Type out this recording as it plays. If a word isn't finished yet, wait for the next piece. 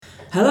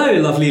Hello,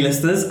 lovely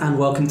listeners, and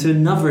welcome to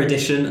another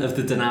edition of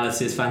the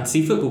Danalysis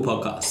Fantasy Football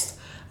Podcast.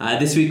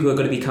 This week we're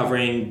going to be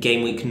covering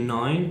Game Week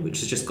 9,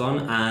 which has just gone,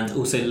 and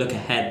also look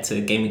ahead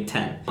to Game Week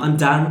 10. I'm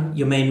Dan,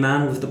 your main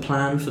man with the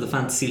plan for the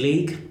Fantasy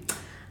League,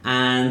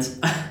 and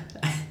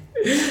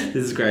this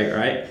is great,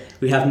 right?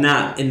 We have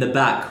Nat in the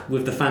back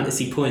with the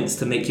fantasy points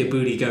to make your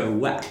booty go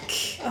whack.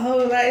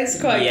 Oh, that is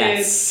quite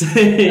yes.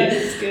 good. That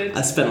is good.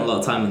 I spent a lot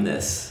of time on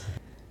this.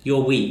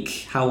 Your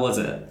week, how was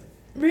it?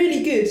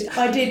 Really good.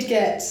 I did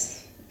get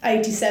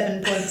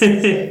 87 points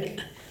this week,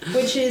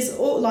 which is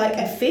like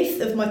a fifth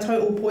of my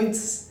total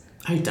points.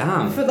 Oh,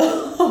 damn. For the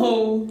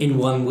whole... In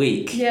 1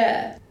 week?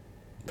 Yeah.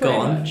 Go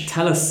on, much.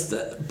 tell us,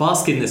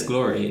 bask in this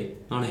glory.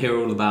 I want to hear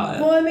all about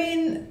it. Well, I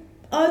mean,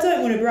 I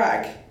don't want to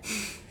brag,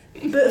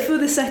 but for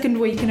the second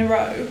week in a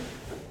row,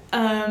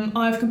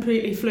 I've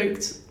completely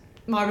fluked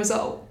my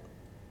result.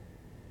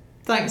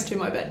 Thanks to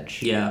my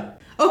bench. Yeah.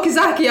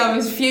 Okazaki, I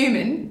was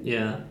fuming.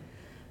 Yeah.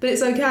 But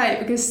it's okay,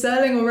 because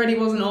Sterling already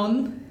wasn't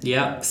on.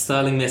 Yep,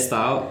 Sterling missed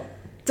out.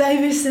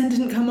 Davis then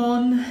didn't come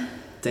on.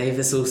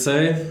 Davis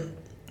also.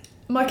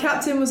 My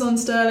captain was on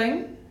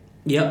Sterling.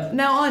 Yep.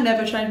 Now, I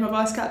never change my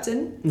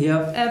vice-captain.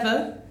 Yep.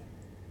 Ever.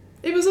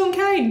 It was on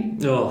Kane.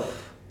 Oh,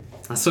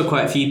 I saw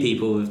quite a few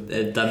people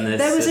have done this.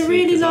 There was this a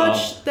really week as large...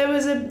 well. There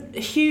was a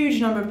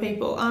huge number of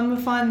people. I'm going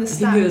to find the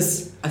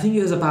stats. I think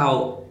it was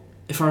about,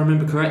 if I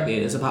remember correctly,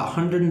 it was about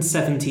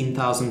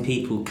 117,000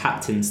 people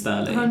captained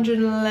Sterling.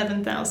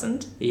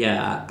 111,000.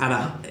 Yeah,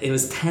 and it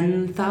was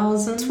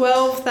 10,000?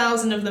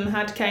 12,000 of them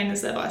had Kane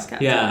as their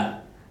vice-captain. Yeah.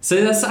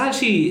 So that's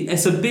actually,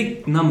 it's a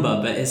big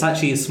number, but it's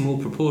actually a small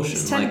proportion.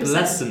 It's 10%. Like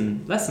less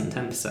than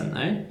 10%,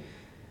 though.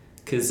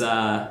 Because,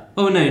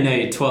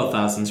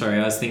 12,000, sorry,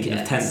 I was thinking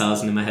of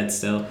 10,000 in my head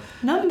still.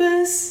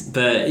 Numbers.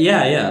 But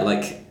yeah,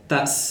 like,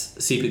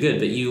 that's super good,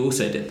 but you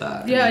also did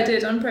that. Yeah, I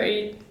did. I'm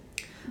pretty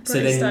so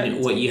then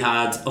stoked. what you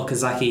had,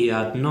 Okazaki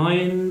had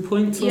 9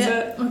 points, was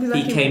it? Okazaki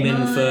He came in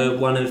 9. for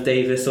one of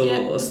Davis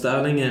or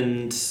Sterling,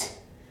 and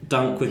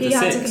Dunk with the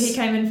 6. He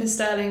came in for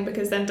Sterling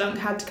because then Dunk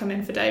had to come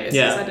in for Davis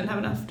because I didn't have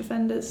enough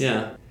defenders.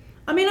 Yeah.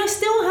 I mean, I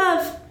still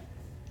have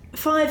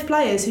 5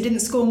 players who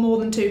didn't score more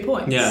than 2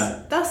 points.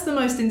 Yeah. That's the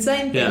most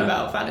insane thing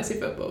about fantasy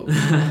football,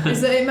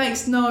 is that it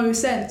makes no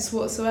sense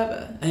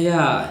whatsoever.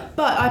 Yeah.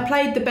 But I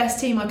played the best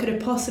team I could have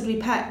possibly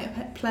played.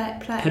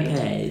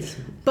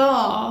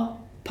 Bar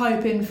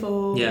Pope in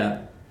for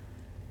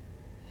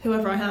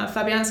whoever I have,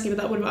 Fabianski, but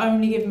that would have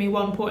only given me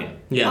 1 point.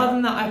 Yeah. Other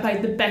than that, I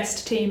played the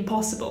best team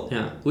possible.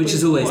 Yeah, which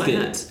is always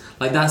good.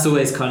 Like, that's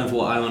always kind of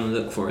what I want to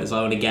look for, is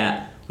I want to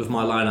get with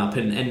my lineup.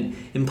 And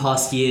in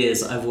past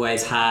years, I've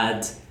always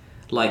had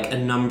like a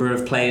number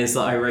of players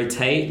that I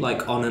rotate,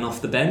 like on and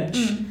off the bench.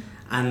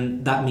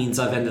 And that means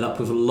I've ended up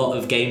with a lot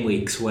of game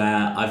weeks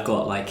where I've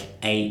got like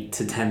 8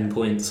 to 10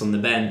 points on the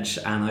bench,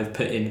 and I've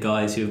put in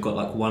guys who've got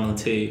like 1 or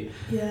 2.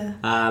 Yeah.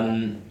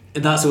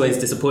 That's always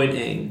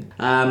disappointing.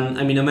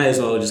 I mean, I may as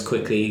well just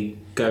quickly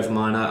go over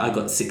mine. I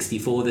got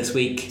 64 this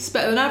week. It's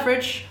better than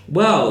average.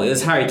 Well, it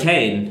was Harry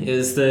Kane. It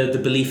was the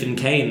belief in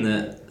Kane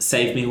that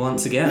saved me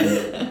once again.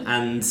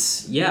 And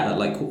yeah,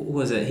 like, what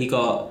was it? He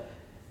got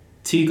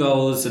 2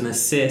 goals, an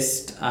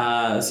assist.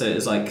 So it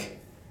was like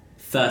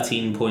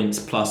 13 points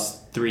plus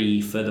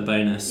 3 for the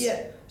bonus.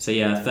 Yeah. So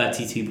yeah,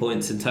 32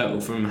 points in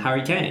total from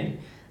Harry Kane.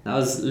 That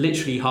was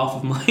literally half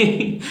of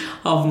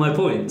my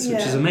points, which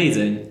is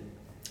amazing.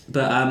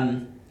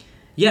 But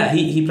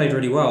he played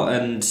really well,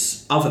 and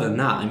other than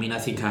that, I mean, I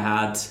think I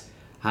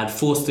had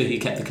Forster, who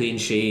kept the clean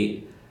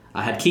sheet.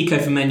 I had Kiko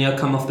Femenya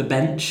come off the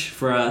bench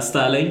for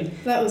Sterling.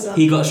 That was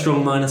he got a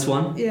strong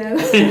 -1. Yeah,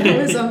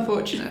 that was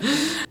unfortunate.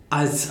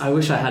 I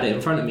wish I had it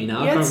in front of me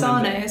now. You had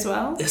Sane as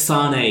well.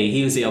 Sane,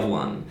 he was the other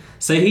one.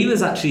 So he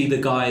was actually the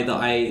guy that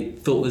I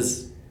thought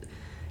was...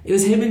 It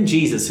was him and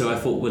Jesus who I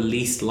thought were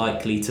least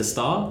likely to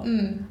start.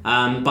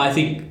 But I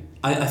think...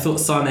 I thought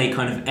Sane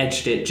kind of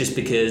edged it just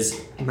because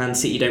Man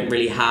City don't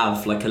really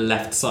have like a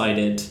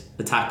left-sided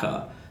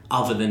attacker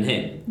other than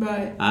him.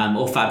 Right.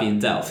 Or Fabian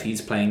Delph, who's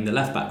playing the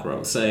left-back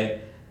role. So I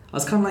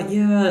was kind of like,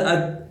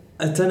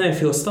 I don't know if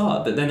he'll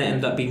start, but then it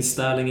ended up being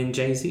Sterling and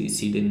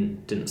Jesus who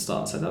didn't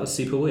start, so that was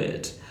super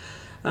weird.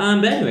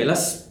 But anyway,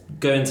 let's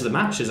go into the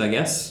matches, I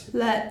guess.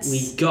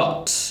 We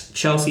got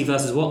Chelsea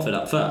versus Watford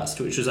up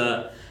first, which was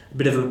a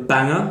bit of a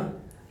banger.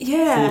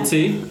 Yeah.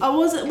 4-2.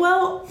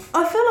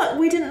 I feel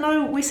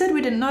like we said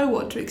we didn't know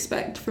what to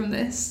expect from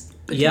this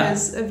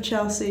because of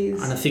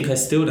Chelsea's... And I think I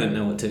still don't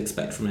know what to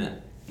expect from it.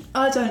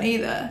 I don't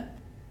either.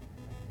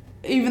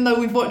 Even though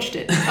we've watched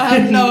it. I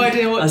have no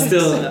idea what to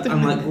expect.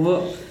 I'm like,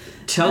 what?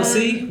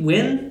 Chelsea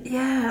win?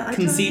 Yeah.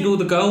 Concede all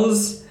the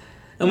goals?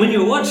 And when you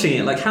were watching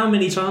it, like, how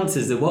many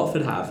chances did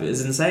Watford have? It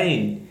was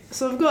insane.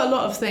 So I've got a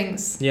lot of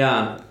things.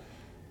 Yeah.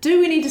 Do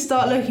we need to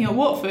start looking at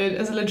Watford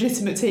as a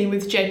legitimate team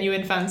with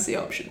genuine fantasy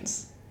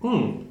options?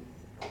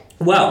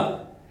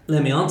 Well,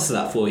 let me answer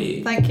that for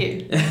you. Thank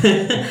you.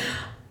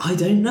 I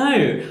don't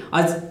know.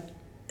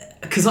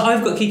 Because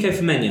I've got Kiko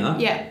Femenya.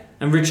 Yeah.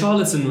 And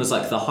Richarlison was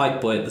like the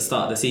hype boy at the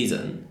start of the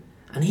season.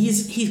 And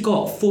he's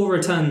got 4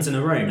 returns in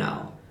a row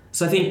now.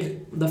 So I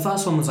think the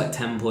first one was like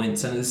 10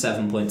 points, and it was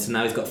 7 points, and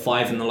now he's got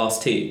 5 in the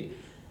last 2.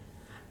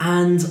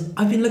 And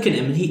I've been looking at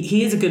him, and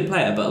he is a good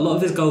player, but a lot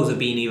of his goals have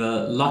been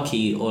either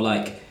lucky or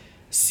like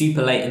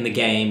super late in the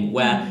game,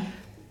 where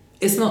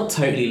it's not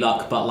totally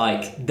luck, but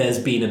like there's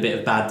been a bit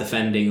of bad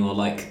defending, or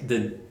like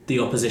the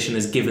opposition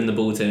has given the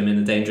ball to him in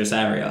a dangerous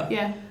area.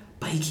 Yeah.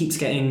 But he keeps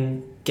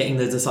getting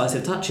the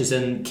decisive touches,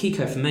 and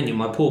Kiko Firmino,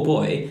 my poor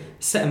boy,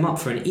 set him up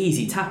for an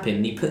easy tap-in,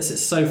 and he puts it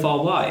so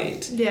far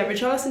wide. Yeah,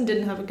 Richarlison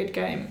didn't have a good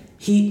game.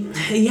 He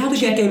had a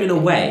good game in a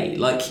way.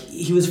 Like,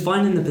 he was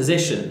finding the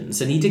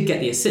positions, and he did get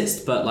the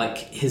assist, but like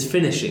his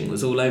finishing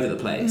was all over the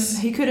place.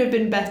 He could have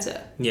been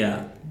better.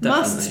 Yeah, definitely.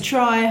 Must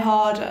try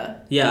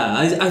harder. Yeah,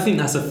 I think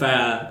that's a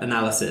fair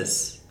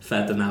analysis.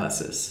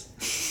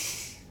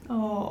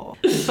 Oh.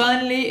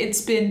 Finally,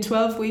 it's been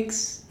 12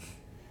 weeks.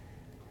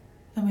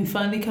 And we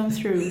finally come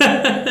through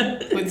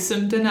with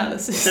some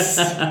analysis.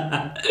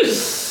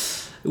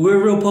 We're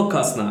a real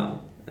podcast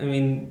now. I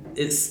mean,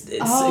 it's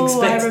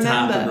expected to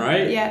happen,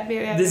 right? Yeah.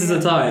 This is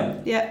the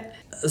time. Yeah.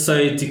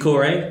 So,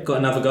 Decore got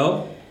another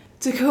goal.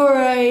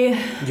 Decore.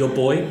 Your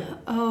boy.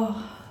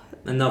 Oh.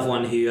 Another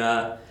one who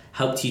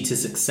helped you to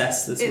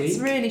success this week. It's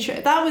really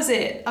true. That was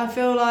it. I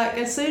feel like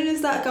as soon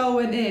as that goal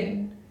went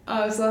in,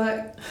 I was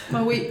like,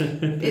 my week,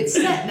 it's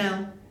set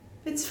now.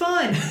 It's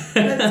fine.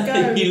 Let's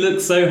go. You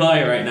look so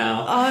high right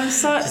now. I'm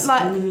so just,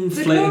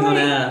 floating on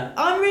air.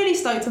 I'm really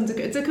stoked on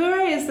Decore.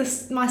 Decore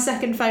is my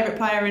second favourite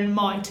player in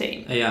my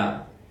team.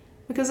 Yeah.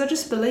 Because I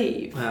just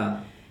believe. Yeah.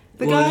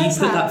 The Well, you guy's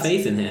put had that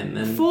faith in him.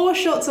 And 4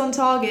 shots on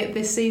target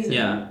this season.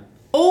 yeah.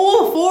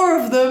 All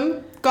 4 of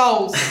them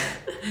goals.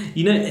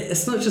 You know,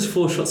 it's not just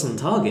 4 shots on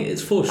target.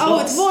 It's 4 shots. Oh,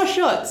 it's 4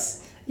 shots.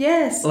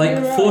 Yes. Like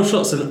you're 4 right.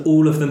 shots and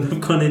all of them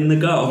have gone in the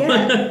goal.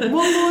 Yeah.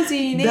 What more do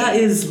you need? That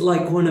is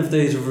like one of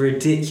those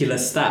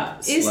ridiculous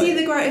stats. Is he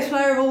the greatest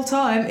player of all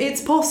time?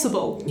 It's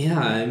possible. Yeah,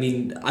 I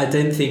mean, I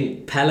don't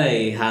think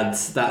Pele had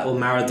that, or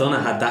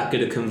Maradona had that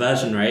good a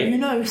conversion rate. You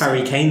know,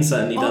 Harry Kane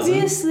certainly doesn't.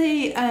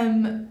 Obviously,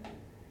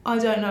 I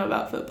don't know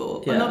about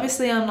football. Yeah. And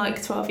obviously I'm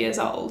like 12 years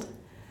old.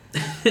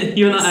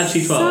 You're not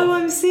actually 12. So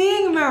I'm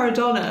seeing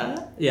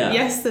Maradona Yeah.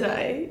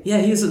 yesterday. Yeah,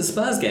 he was at the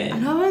Spurs game.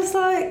 And I was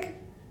like,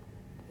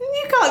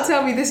 you can't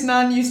tell me this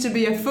man used to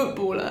be a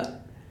footballer.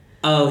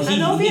 Oh,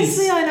 And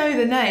obviously I know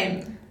the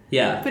name.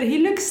 Yeah. But he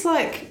looks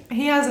like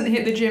he hasn't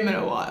hit the gym in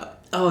a while.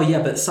 Oh,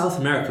 yeah, but South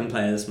American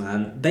players,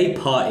 man, they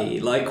party.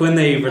 Like, when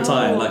they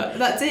retire, like...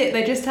 That's it.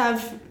 They just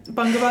have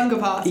bunga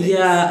parties.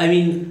 Yeah, I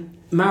mean,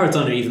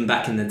 Maradona, even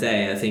back in the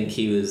day, I think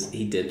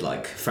he did,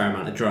 like, a fair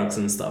amount of drugs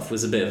and stuff,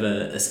 was a bit of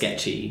a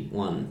sketchy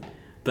one.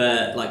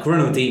 But, like,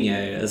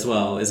 Ronaldinho as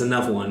well is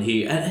another one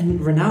who...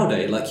 And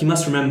Ronaldo, like, you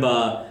must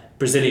remember...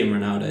 Brazilian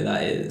Ronaldo,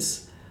 that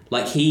is.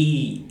 Like,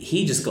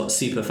 he just got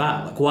super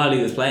fat, like, while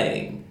he was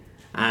playing.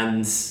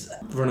 And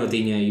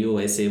Ronaldinho, you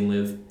always see him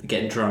with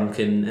getting drunk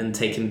and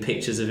taking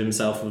pictures of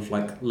himself with,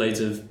 like,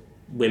 loads of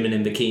women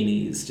in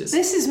bikinis. Just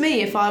This is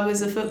me if I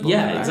was a footballer.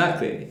 Yeah, right?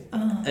 exactly.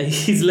 Oh.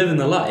 He's living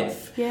the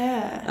life.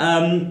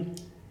 Yeah.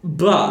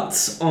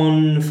 But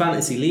on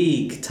Fantasy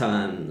League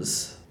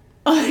terms...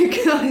 I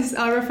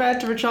referred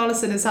to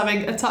Richarlison as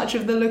having a touch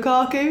of the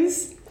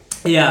Lukaku's.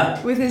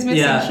 Yeah. With his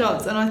missing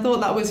shots, and I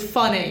thought that was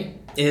funny.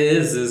 It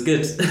was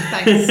good.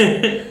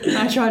 Thanks.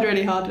 I tried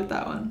really hard with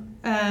that one.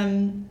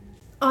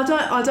 I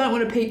don't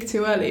want to peak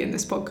too early in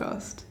this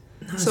podcast.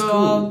 No, so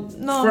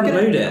cool. I'm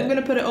going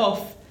to put it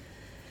off.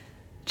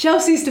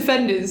 Chelsea's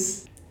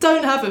defenders,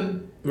 don't have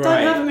them. Right.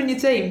 Don't have them in your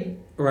team.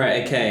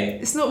 Right, okay.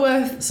 It's not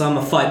worth... So I'm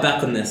going to fight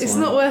back on this It's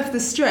one. not worth the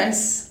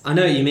stress. I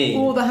know what you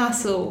mean. Or the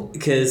hassle.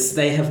 Because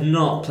they have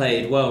not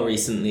played well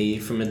recently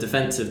from a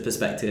defensive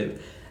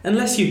perspective.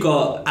 Unless you've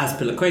got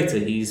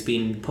Azpilicueta, who's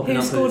been popping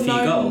up with a few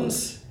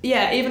goals.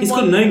 Yeah, even He's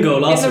got an own goal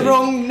last week. in the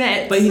wrong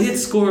net. But he did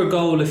score a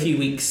goal a few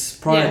weeks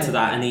prior to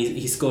that, and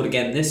he scored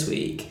again this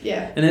week.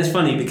 Yeah. And it's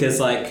funny because,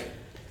 like,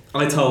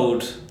 I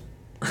told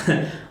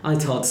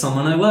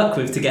someone I work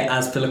with to get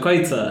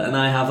Azpilicueta, and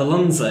I have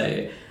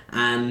Alonso,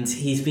 and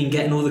he's been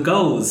getting all the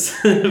goals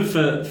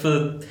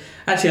for...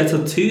 Actually, I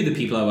told 2 of the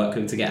people I work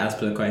with to get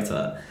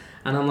Azpilicueta.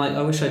 And I'm like,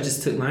 I wish I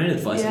just took my own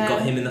advice and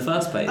got him in the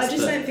first place. I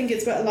just don't think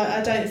it's... Like,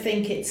 I don't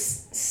think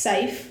it's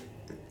safe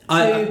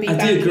to be I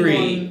do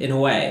agree, in a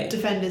way.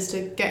 Defenders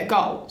to get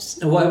goals.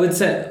 What I would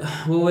say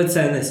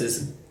in this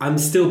is I'm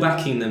still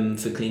backing them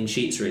for clean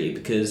sheets, really,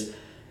 because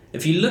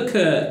if you look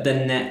at the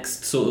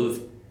next sort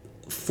of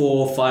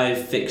 4 or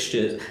 5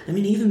 fixtures, I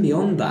mean, even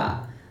beyond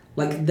that,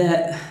 like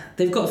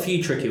they've got a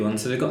few tricky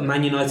ones. So they've got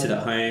Man United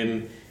at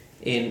home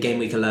in game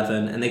week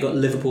 11, and they got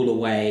Liverpool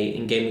away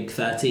in game week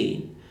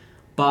 13.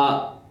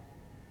 But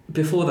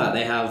before that,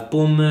 they have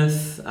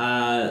Bournemouth.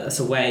 That's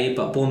away,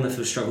 but Bournemouth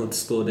have struggled to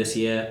score this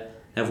year.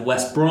 They have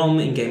West Brom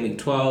in game week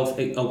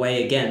 12,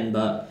 away again,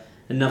 but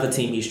another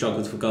team who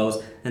struggles for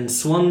goals. And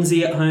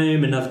Swansea at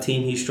home, another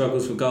team who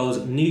struggles for goals.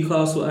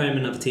 Newcastle at home,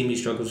 another team who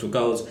struggles for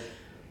goals.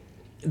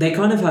 They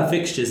kind of have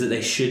fixtures that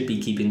they should be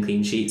keeping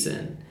clean sheets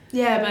in.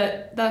 Yeah,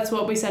 but that's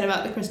what we said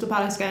about the Crystal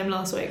Palace game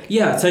last week.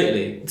 Yeah,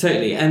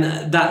 totally.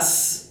 And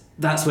that's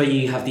that's where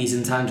you have these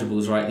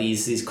intangibles, right?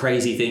 These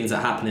crazy things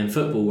that happen in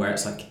football where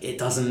it's like it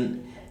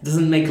doesn't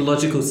make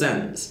logical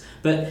sense.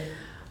 But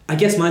I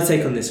guess my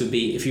take on this would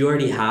be, if you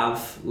already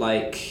have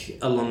like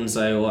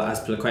Alonso or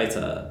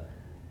Azpilicueta,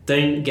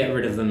 don't get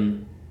rid of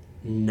them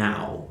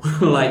now.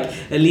 Like,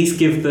 at least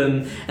give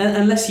them,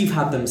 unless you've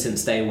had them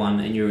since day one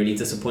and you're really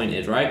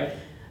disappointed, right?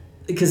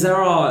 Because there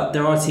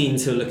are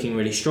teams who are looking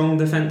really strong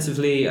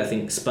defensively. I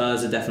think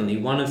Spurs are definitely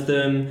one of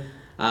them.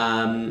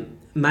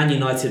 Man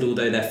United,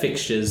 although their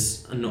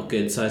fixtures are not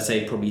good, so I'd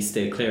say probably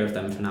steer clear of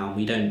them for now.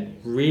 We don't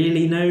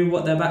really know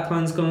what their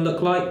backline's going to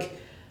look like.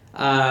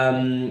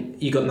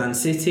 You got Man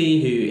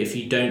City, who, if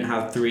you don't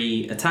have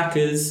 3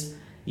 attackers,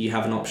 you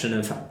have an option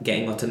of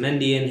getting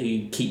Otamendi in,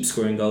 who keeps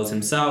scoring goals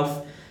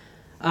himself.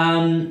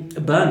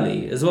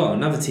 Burnley as well,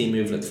 another team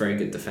who've looked very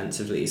good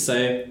defensively.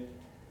 So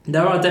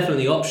there are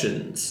definitely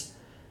options,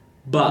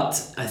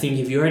 but I think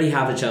if you already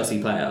have a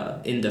Chelsea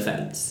player in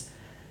defence,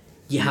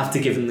 you have to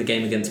give them the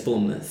game against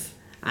Bournemouth.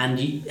 And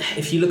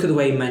if you look at the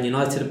way Man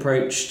United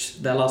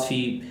approached their last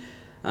few,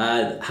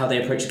 how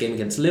they approached the game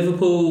against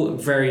Liverpool,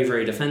 very,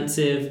 very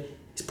defensive.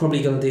 It's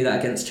probably going to do that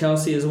against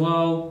Chelsea as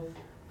well.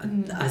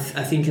 I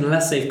think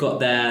unless they've got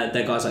their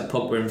guys like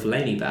Pogba and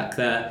Fellaini back,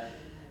 they're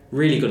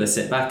really going to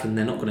sit back and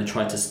they're not going to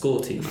try to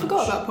score too much. I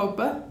forgot about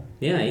Pogba.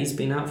 Yeah, he's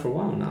been out for a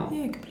while now.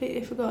 Yeah,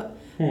 completely forgot.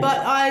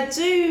 But I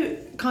do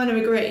kind of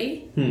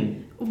agree.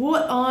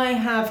 What I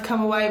have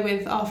come away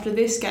with after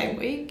this game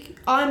week,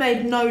 I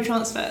made no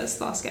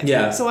transfers last game.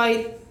 Yeah. So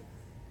I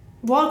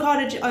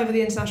wildcarded over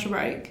the international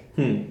break.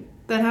 Then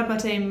had my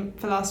team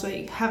for last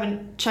week.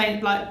 Haven't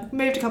changed, like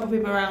moved a couple of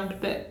people around,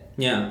 but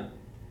yeah,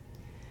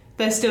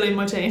 they're still in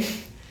my team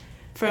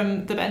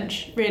from the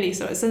bench, really.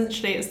 So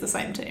essentially, it's the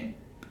same team.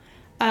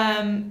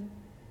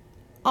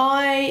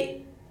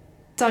 I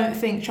don't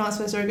think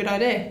transfers are a good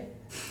idea.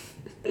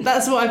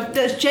 That's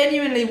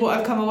genuinely what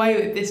I've come away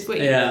with this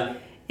week. Yeah.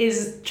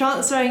 Is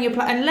transferring your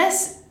player,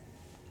 unless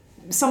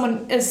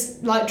someone is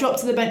like dropped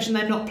to the bench and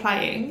they're not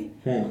playing,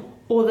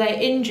 or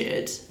they're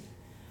injured,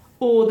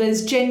 or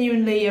there's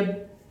genuinely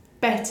a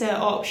better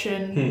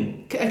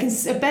option,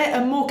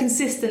 a more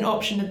consistent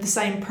option at the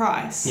same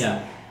price.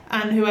 Yeah.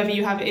 And whoever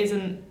you have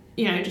isn't,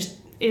 just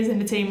is in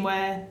a team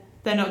where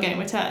they're not getting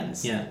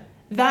returns. Yeah.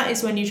 That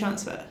is when you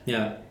transfer.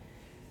 Yeah.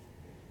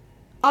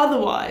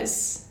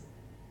 Otherwise,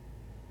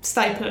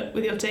 stay put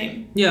with your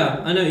team.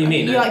 Yeah, I know what you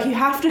mean. You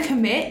have to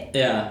commit.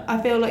 Yeah. I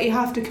feel like you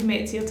have to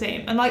commit to your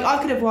team. And I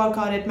could have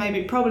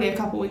wildcarded probably a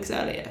couple of weeks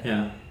earlier.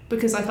 Yeah.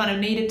 Because I kind of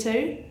needed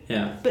to.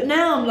 Yeah. But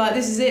now I'm like,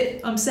 this is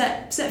it. I'm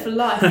set for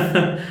life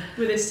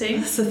with this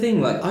team. That's the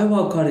thing, I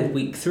wildcarded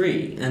week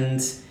 3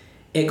 and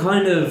it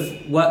kind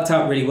of worked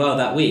out really well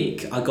that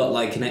week. I got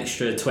an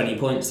extra 20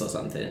 points or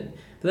something.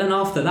 But then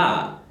after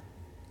that,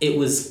 I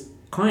was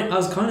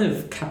kind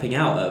of capping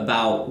out at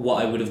about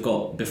what I would have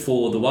got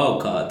before the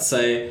wildcard.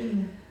 So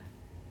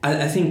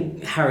I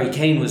think Harry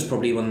Kane was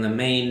probably one of the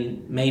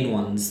main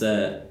ones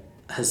that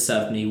has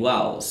served me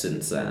well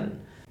since then.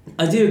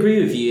 I do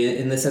agree with you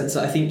in the sense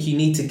that I think you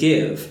need to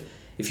give,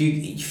 if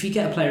you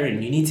get a player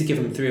in, you need to give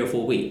them 3 or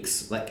 4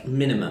 weeks,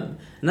 minimum.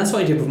 And that's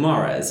what I did with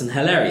Mahrez, and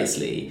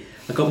hilariously,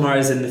 I got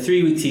Mahrez in the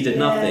 3 weeks he did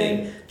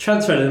nothing,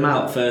 transferred him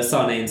out for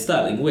Sane and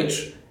Sterling,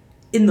 which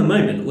in the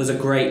moment was a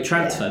great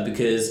transfer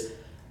because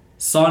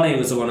Sane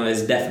was the one I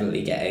was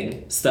definitely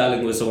getting,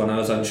 Sterling was the one I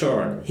was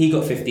unsure on. He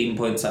got 15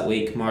 points that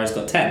week, Mahrez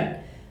got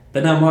 10.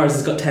 But now Mahrez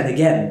has got 10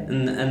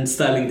 again, and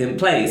Sterling didn't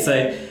play.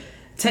 So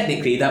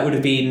technically that would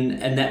have been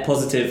a net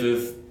positive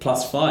of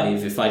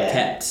 +5 if I'd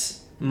kept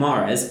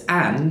Mahrez,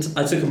 and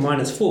I took a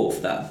 -4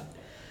 for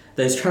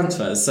those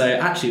transfers. So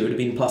actually it would have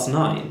been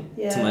 +9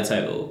 to my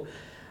total.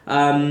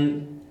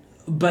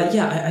 But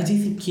yeah, I do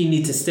think you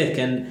need to stick,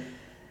 and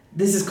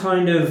this is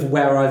kind of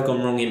where I've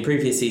gone wrong in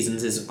previous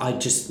seasons, is I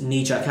just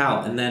knee-jerk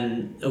out, and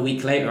then a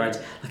week later,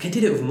 I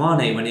did it with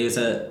Mane when he was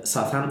at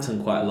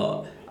Southampton quite a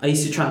lot. I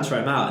used to transfer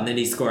him out, and then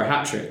he'd score a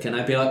hat-trick, and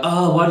I'd be like,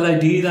 oh, why did I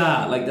do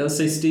that? That was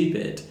so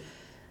stupid.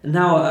 And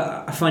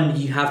now I find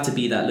you have to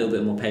be that little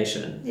bit more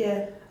patient.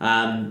 Yeah.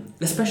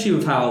 Especially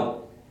with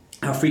how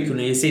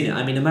frequently you've seen it.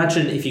 I mean,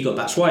 imagine if you got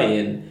Batshuayi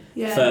in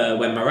for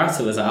when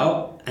Morata was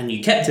out, and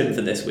you kept him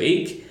for this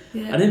week.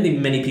 Yeah. I don't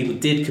think many people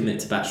did commit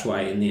to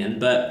Batshuayi in the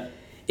end, but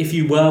if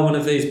you were one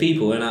of those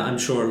people, and I'm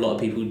sure a lot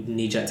of people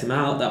knee-jerked him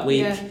out that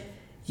week,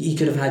 he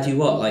could have had you,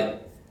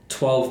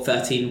 12,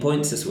 13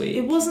 points this week?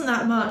 It wasn't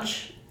that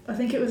much. I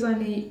think it was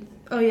only...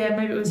 Oh, yeah,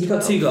 maybe it was 12. You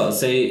got 2 goals,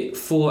 so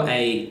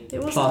 4-8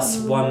 plus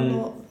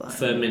 1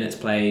 for minutes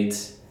played.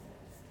 So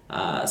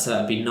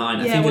that'd be 9.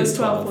 I think it was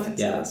 12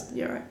 points. Yeah,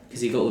 you're right.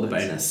 because he got all the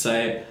bonus.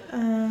 So...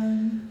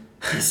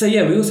 So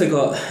yeah, we also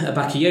got a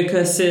Bakayoko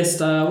assist.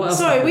 What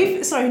else?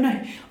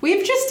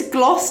 We've just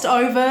glossed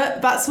over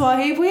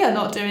Batshuayi. We are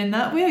not doing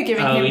that. We are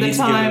giving him the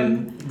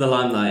time, the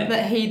limelight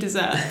that he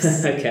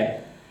deserves.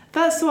 Okay.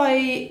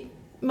 Batshuayi,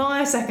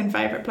 my second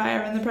favourite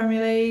player in the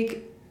Premier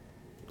League,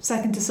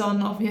 second to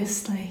Son,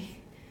 obviously.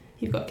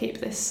 You've got to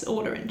keep this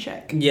order in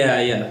check.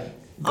 Yeah.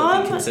 Got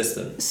to be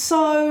consistent.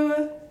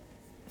 So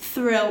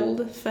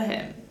thrilled for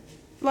him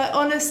Like,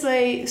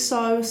 honestly,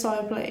 so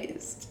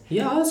pleased.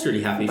 Yeah, I was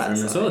really happy for him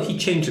as well. He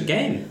changed the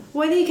game.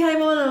 When he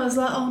came on, I was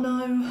like, oh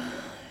no,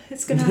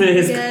 it's going to happen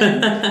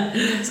again.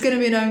 It's going to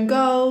be an own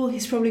goal.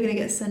 He's probably going to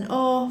get sent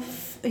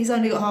off. He's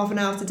only got half an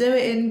hour to do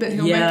it in, but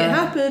he'll make it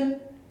happen.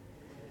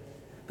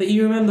 But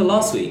you remember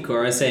last week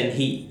where I was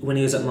saying when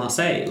he was at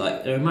Marseille,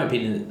 like, it might have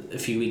been a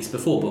few weeks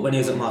before, but when he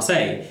was at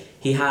Marseille,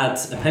 he had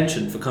a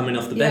penchant for coming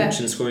off the bench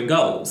and scoring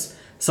goals.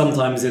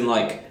 Sometimes in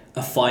like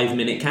a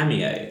 5-minute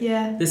cameo.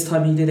 Yeah. This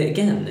time he did it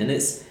again, and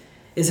it's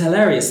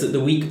hilarious that the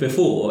week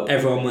before,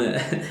 everyone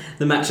were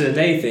the match of the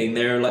day thing,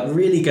 they were like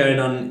really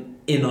going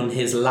in on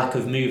his lack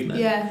of movement.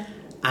 Yeah.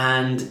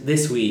 And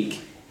this week,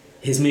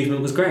 his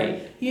movement was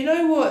great. You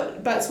know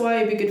what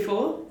Batshuayi would be good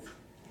for?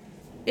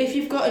 If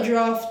you've got a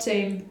draft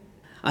team.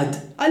 I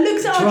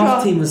looked at our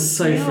draft team was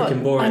so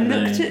freaking boring. I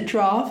looked at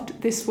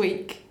draft this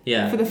week.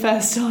 Yeah. For the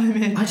first time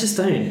in. I just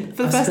don't.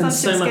 For the first time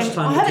so much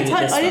time looking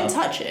at this I didn't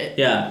touch it.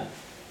 Yeah.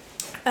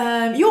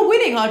 You're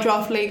winning our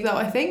draft league though,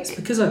 I think. It's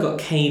because I got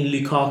Kane,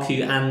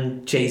 Lukaku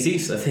and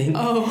Jesus, I think.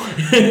 Oh.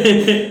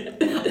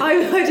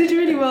 I did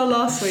really well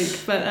last week,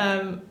 but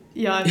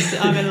yeah,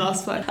 I'm in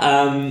last place.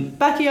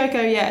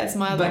 Bakayoko, it's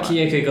my other one.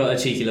 Bakayoko got a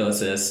cheeky little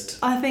assist.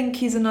 I think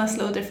he's a nice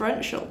little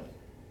differential.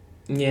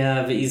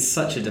 Yeah, but he's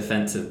such a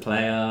defensive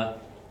player.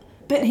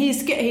 But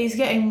he's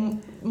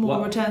getting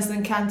more returns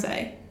than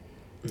Kante.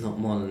 Not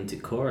more than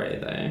Decore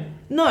though.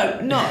 No,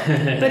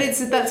 but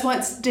that's why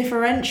it's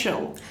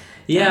differential.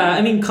 Yeah,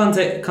 I mean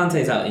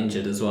Kante's out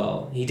injured as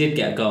well. He did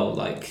get a goal,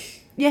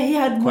 like. Yeah, he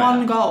had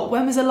one goal.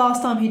 When was the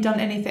last time he'd done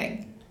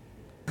anything?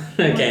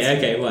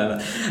 Okay, whatever.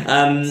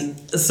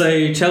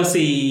 So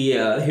Chelsea,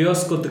 who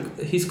scored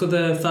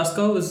the first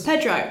goal? Was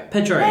Pedro.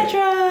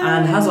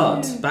 And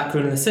Hazard back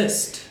with an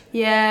assist.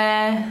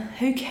 Yeah,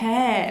 who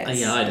cares?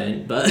 Yeah, I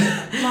don't, but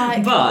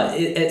like, but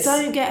it's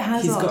don't get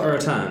Hazard. He's got a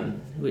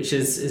return, which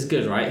is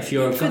good, right? If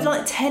you're for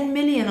like 10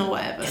 million or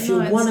whatever. If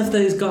you're one of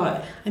those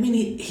guys, I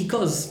mean, he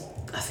got as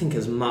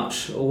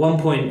much or 1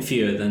 point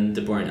fewer than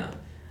De Bruyne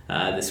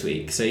this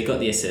week, so he got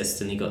the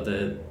assist and he got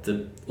the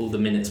all the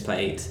minutes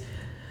played.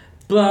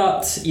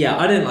 But yeah,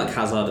 I don't like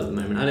Hazard at the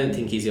moment. I don't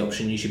think he's the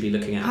option you should be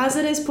looking at.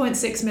 Hazard is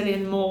 0.6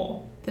 million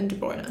more than De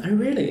Bruyne. Oh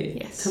really?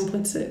 Yes.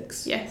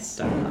 10.6. Yes.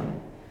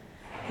 Damn.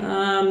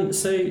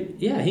 So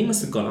yeah, he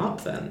must have gone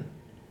up then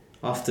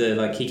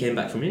after he came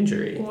back from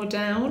injury. Or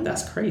down.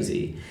 That's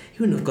crazy. He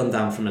wouldn't have gone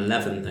down from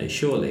 11 though,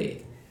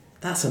 surely.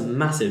 That's a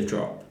massive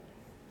drop.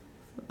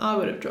 I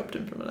would have dropped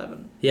him from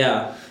 11.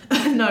 Yeah.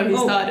 No, he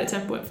started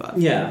at 10.5.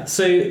 Yeah,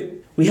 so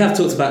we have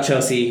talked about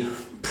Chelsea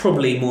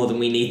probably more than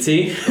we need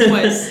to.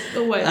 Always.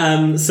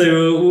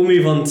 So we'll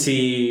move on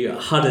to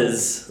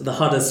Hudders, the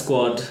Hudders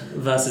squad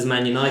versus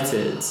Man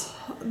United.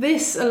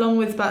 This, along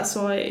with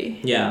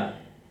Batshuayi,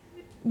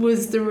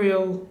 was the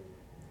real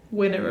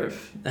winner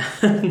of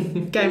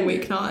game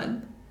week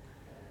 9.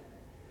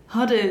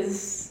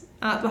 Hudders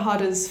at the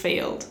Hudders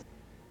field.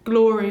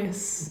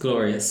 Glorious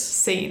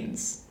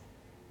scenes.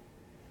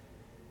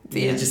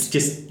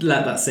 Just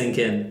let that sink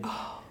in.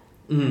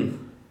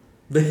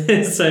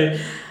 So,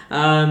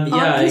 I'm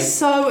just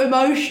so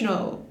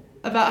emotional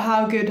about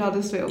how good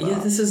Huddersfield are. Yeah,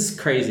 this is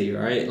crazy,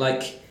 right?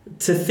 Like,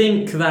 to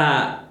think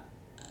that,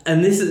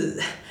 and this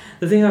is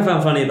the thing I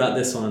found funny about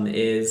this one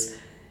is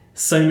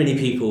so many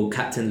people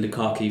captained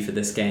Lukaku for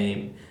this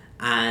game,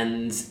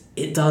 and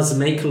it does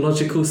make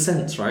logical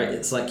sense, right?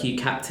 It's like you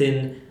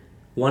captain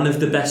one of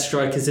the best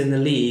strikers in the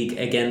league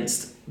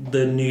against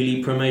the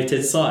newly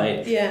promoted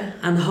side. Yeah.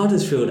 And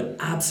Huddersfield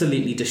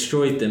absolutely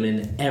destroyed them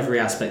in every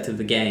aspect of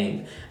the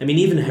game. I mean,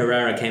 even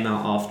Herrera came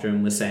out after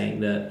and was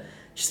saying that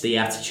just the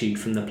attitude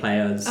from the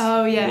players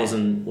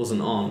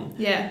wasn't on.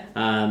 Yeah.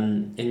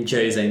 And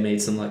Jose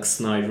made some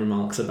snide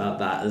remarks about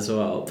that as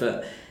well.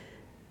 But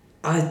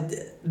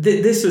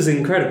this was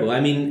incredible. I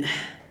mean,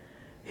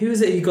 who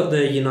was it who got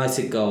the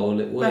United goal?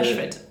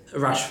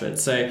 Rashford.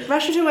 So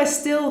Rashford, who I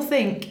still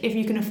think, if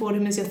you can afford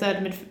him as your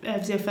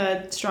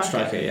third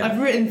striker. Yeah. I've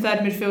written third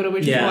midfielder,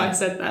 which is why I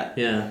said that.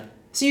 Yeah.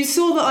 So you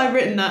saw that I've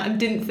written that and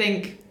didn't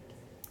think,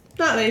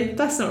 Natalie,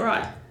 that's not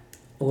right.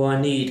 Well,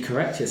 I need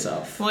correct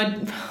yourself. Well,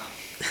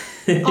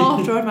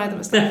 after I'd made the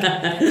mistake.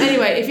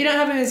 Anyway, if you don't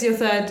have him as your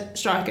third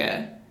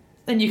striker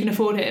and you can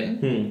afford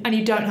him and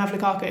you don't have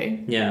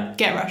Lukaku,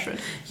 get Rashford.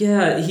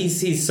 Yeah,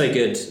 he's so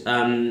good.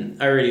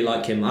 I really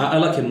like him. I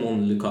like him more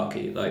than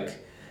Lukaku.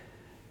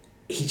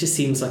 He just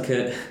seems like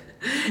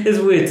it's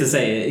weird to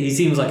say it, he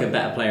seems like a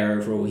better player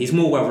overall. He's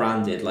more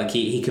well-rounded.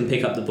 He can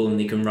pick up the ball and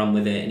he can run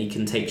with it and he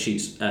can take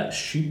shoots.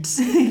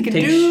 He can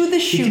do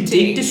the shooting. He can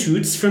take the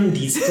shoots from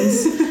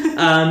distance.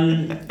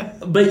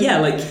 But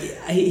yeah,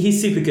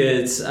 he's super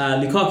good.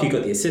 Lukaku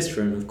got the assist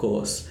for him, of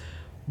course.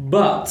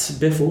 But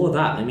before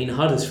that, I mean,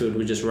 Huddersfield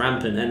were just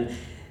rampant. And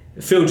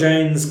Phil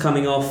Jones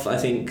coming off, I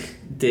think,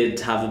 did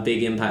have a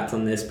big impact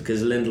on this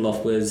because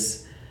Lindelof,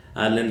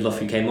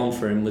 who came on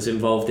for him, was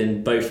involved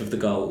in both of the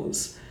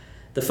goals.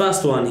 The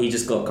first one, he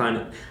just got I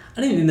don't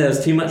think there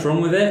was too much wrong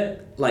with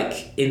it.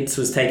 like Ince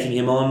was taking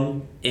him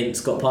on.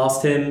 Ince got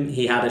past him.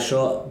 He had a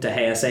shot. De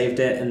Gea saved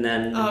it, and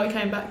then it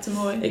came back to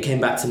Moy. It came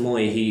back to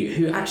Moy,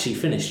 who actually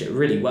finished it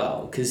really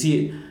well, because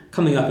you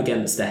coming up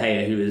against De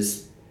Gea, who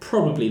is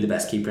probably the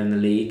best keeper in the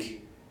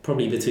league,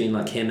 probably between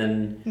like him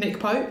and Nick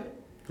Pope.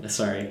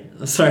 Sorry.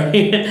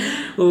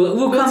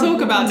 we'll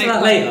talk about Nick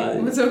that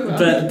later. We'll talk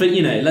about but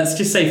you know, let's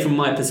just say from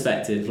my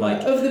perspective,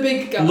 like of the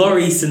big guys,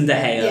 Lloris and De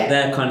Gea,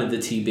 they're kind of the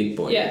two big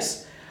boys.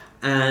 Yes.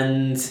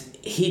 And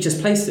he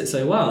just placed it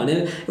so well, and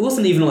it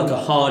wasn't even like a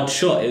hard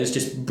shot. It was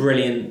just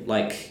brilliant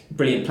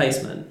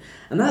placement,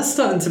 and that's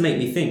starting to make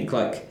me think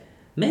like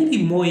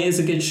maybe Moy is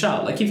a good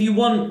shout. Like if you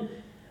want,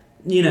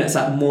 you know, it's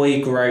like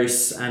Moy,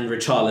 Gross, and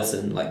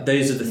Richarlison. Like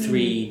those are the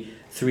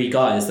three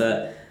guys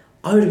that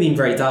I would have been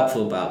very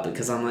doubtful about,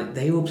 because I'm like,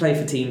 they will play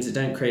for teams that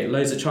don't create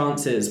loads of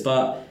chances,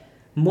 but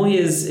Moy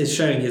is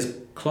showing his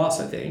class.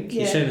 I think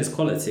he's showing his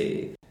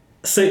quality.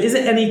 So is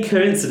it any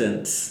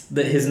coincidence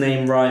that his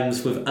name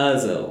rhymes with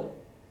Ozil?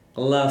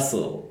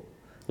 Lasel.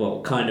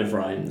 Well, kind of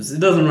rhymes. It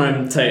doesn't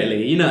rhyme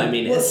totally, you know what I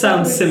mean? It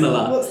sounds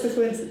similar. What's the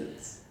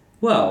coincidence?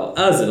 Well,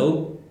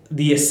 Ozil,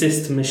 the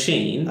assist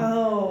machine.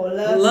 Oh,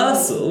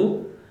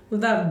 Lasel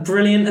with that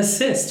brilliant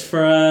assist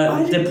for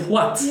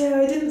Depoit.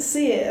 Yeah, I didn't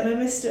see it, and I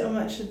missed it on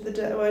Match of the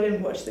Day. Well, I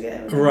didn't watch the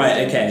game.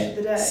 Right, okay.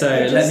 So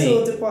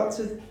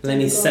let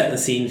me set the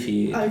scene for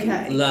you.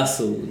 Okay.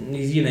 Lasel,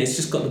 you know, he's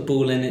just got the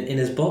ball in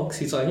his box.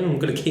 He's like, I'm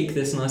going to kick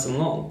this nice and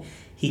long.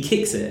 He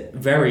kicks it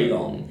very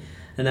long.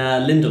 And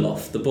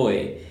Lindelof, the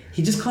boy,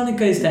 he just kind of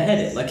goes to head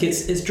it. Like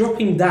it's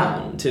dropping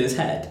down to his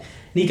head.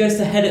 And he goes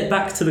to head it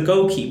back to the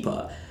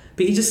goalkeeper.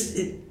 But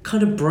it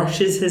kind of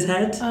brushes his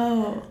head.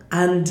 Oh.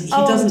 And he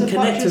doesn't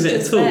connect with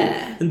it at all.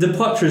 There. And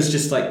Depoitre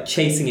just like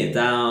chasing it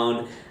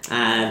down.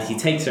 And he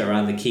takes it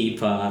around the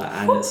keeper.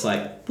 And it's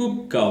like,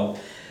 boop, goal.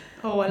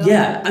 Oh, I love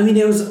it. I mean,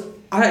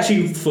 I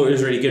actually thought it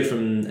was really good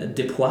from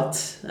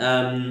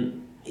Depoitre.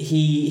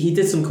 He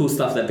did some cool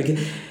stuff there, because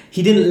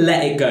he didn't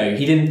let it go.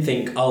 He didn't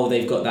think, oh,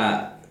 they've got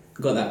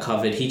that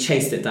covered. He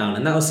chased it down,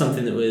 and that was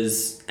something that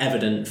was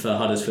evident for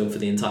Huddersfield for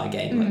the entire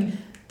game. Like,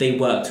 they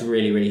worked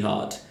really, really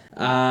hard.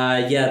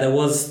 There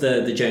was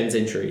the Jones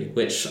injury,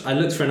 which I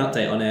looked for an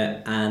update on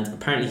it, and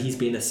apparently he's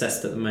being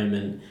assessed at the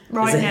moment.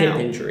 Right It's a now.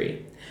 hip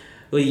injury.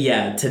 Well,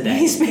 yeah,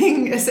 today.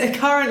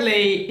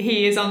 Currently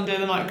he is under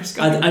the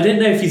microscope. I don't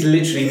know if he's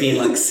literally been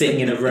like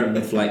sitting in a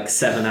room for like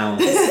 7 hours.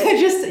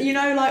 Just, you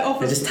know, like off.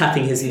 They're just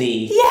tapping his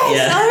knee. Yes,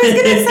 yeah. I was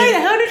going to say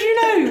that. How did you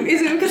know?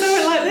 Is it because I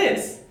went like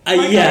this? I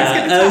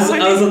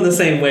was on the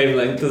same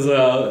wavelength as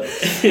well.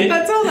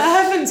 That's all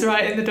that happens,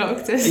 right, in the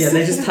doctors. Yeah,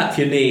 they just tap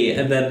your knee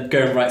and then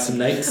go and write some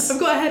notes. I've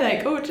got a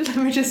headache. Oh, let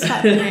me just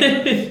tap your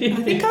knee. I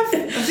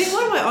think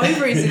one of my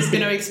ovaries is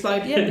going to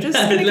explode. Yeah, let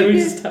me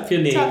just tap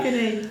your knee. Tap your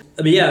knee.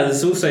 But yeah,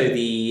 there's also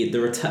the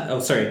oh,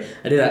 sorry,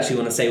 I did actually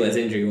want to say what his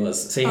injury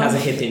was. So he has a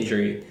hip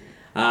injury,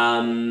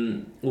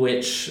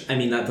 which, I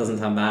mean, that doesn't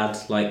sound bad.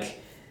 Like,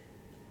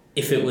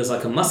 if it was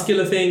like a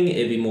muscular thing,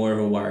 it'd be more of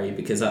a worry,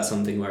 because that's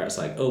something where it's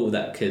like, oh,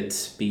 that could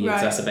be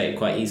exacerbated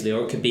quite easily,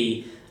 or it could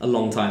be a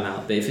long time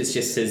out. But if it's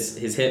just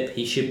his hip,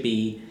 he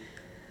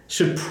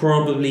should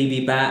probably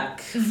be back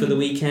for the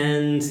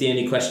weekend. The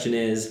only question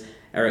is,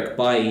 Eric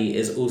Bailly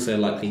is also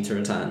likely to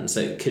return,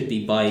 so it could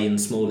be Bailly and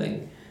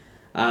Smalling.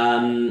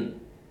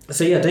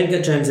 So yeah, don't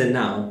get Jones in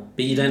now,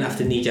 but you don't have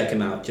to knee-jerk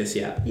him out just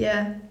yet.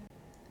 Yeah.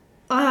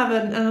 I have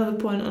another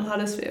point on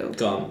Huddersfield.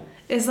 Go on.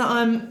 Is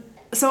that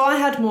so I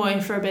had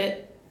Moy for a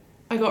bit.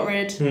 I got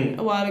rid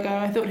a while ago.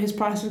 I thought his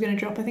price was going to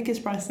drop. I think his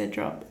price did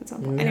drop at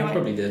some point. Yeah, anyway,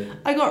 probably did.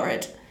 I got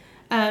rid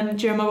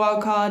during my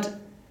wild card.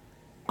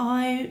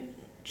 I'm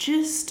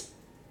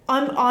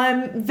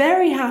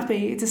very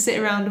happy to sit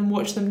around and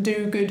watch them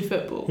do good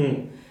football,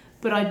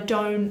 but I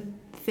don't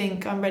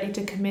think I'm ready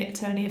to commit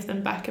to any of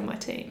them back in my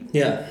team.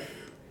 Yeah.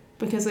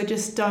 Because I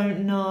just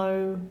don't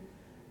know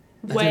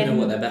I don't know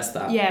what they're best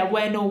at. Yeah,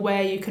 when or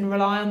where you can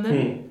rely on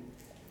them.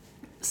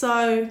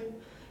 So,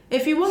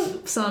 if you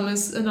want some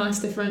as a nice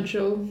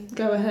differential,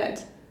 go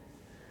ahead.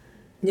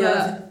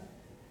 Yeah,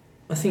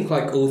 I think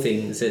like all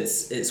things,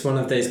 it's one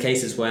of those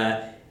cases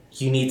where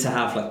you need to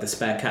have like the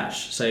spare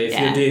cash. So if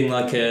you're doing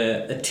like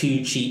a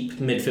two cheap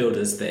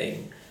midfielders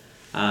thing,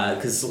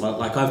 because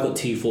like I've got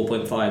 2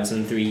 4.5s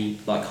and 3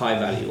 like high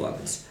value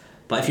ones.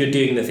 But if you're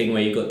doing the thing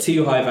where you've got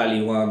 2 high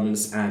value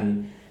ones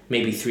and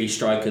maybe 3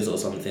 strikers or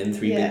something,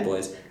 3 big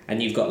boys,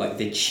 and you've got like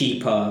the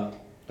cheaper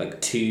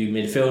like 2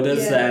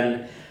 midfielders,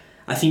 then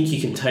I think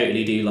you can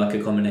totally do like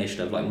a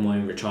combination of like Moy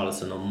and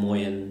Richarlison or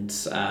Moy and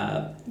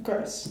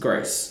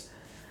Gross.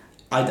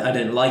 I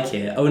don't like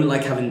it. I wouldn't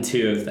like having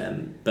 2 of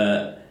them,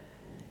 but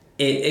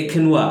it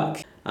can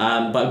work.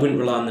 But I wouldn't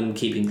rely on them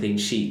keeping clean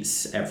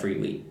sheets every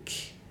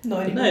week.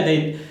 Not anymore.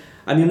 No,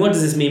 I mean, what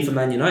does this mean for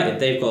Man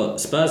United? They've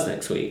got Spurs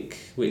next week,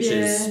 which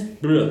is...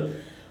 Bleh.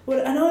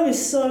 Well, and I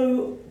was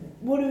so...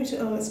 What do we do?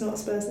 Oh, it's not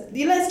Spurs.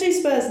 Let's do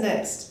Spurs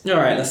next. All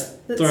right, let's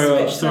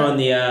throw on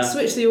the...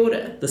 switch the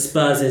order. The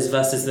Spurses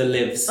versus the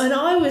Livs. And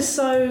I was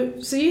so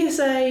you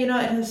say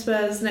United have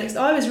Spurs next.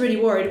 I was really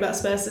worried about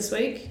Spurs this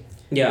week.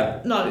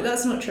 Yeah. No,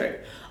 that's not true.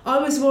 I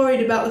was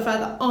worried about the fact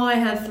that I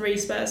had 3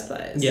 Spurs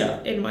players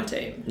Yeah. in my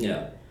team.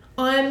 Yeah.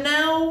 I am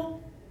now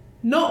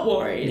not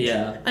worried.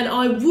 Yeah. And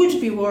I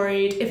would be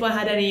worried if I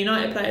had any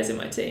United players in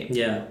my team.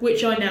 Yeah.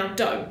 Which I now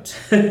don't.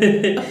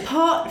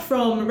 Apart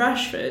from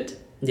Rashford.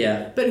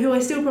 Yeah. But who I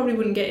still probably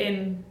wouldn't get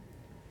in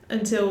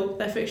until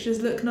their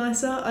fixtures look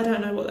nicer. I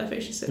don't know what their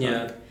fixtures look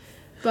like.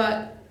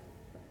 But...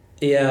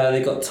 yeah,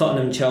 they got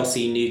Tottenham,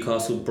 Chelsea,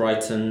 Newcastle,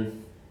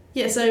 Brighton.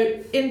 Yeah,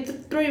 so in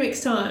 3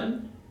 weeks'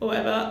 time, or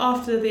whatever,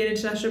 after the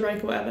international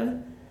break or whatever,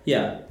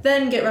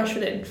 then get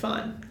Rashford in,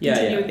 fine.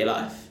 Continue with your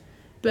life.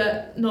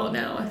 But not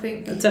now, I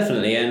think.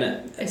 Definitely,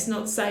 and... it's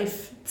not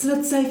safe. It's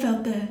not safe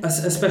out there.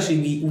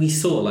 Especially, we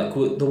saw, like,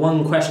 the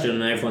one question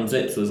on everyone's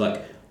lips was,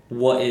 like,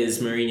 what is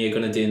Mourinho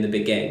going to do in the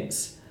big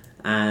games?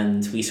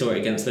 And we saw it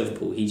against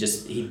Liverpool. He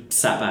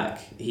sat back.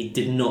 He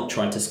did not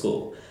try to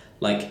score.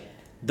 Like,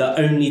 the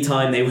only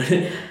time they would...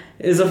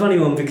 it was a funny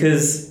one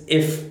because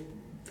if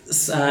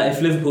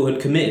Liverpool had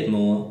committed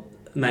more,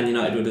 Man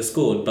United would have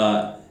scored,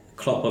 but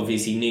Klopp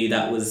obviously knew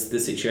that was the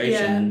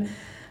situation,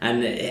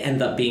 and it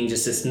ended up being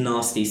just this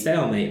nasty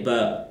stalemate.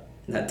 But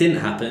that didn't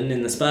happen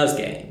in the Spurs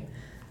game.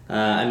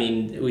 I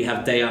mean, we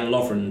have Dejan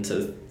Lovren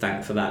to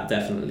thank for that.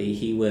 Definitely,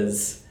 he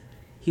was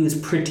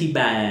pretty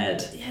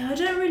bad. Yeah, I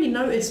don't really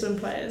notice when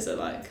players are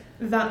like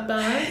that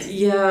bad.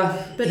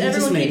 Yeah, but he everyone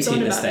just made keeps 2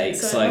 on mistakes.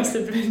 About it, so like, it must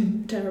have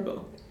been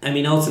terrible. I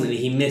mean, ultimately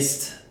he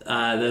missed.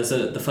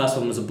 The first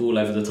one was a ball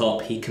over the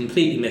top. He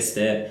completely missed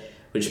it,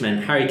 which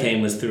meant Harry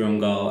Kane was through on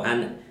goal,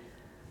 and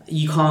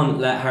you can't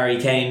let Harry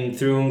Kane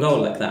through on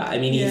goal like that. I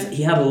mean,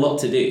 he had a lot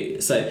to do.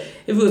 So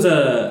if it was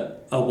a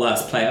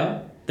worse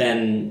player,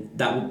 then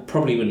that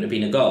probably wouldn't have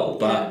been a goal.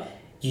 But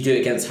you do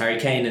it against Harry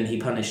Kane, and he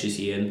punishes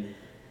you. And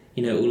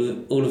you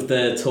know, all of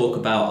the talk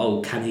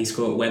about can he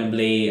score at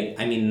Wembley?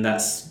 I mean,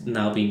 that's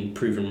now been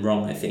proven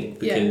wrong. I think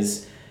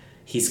because.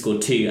 He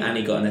scored 2 and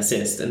he got an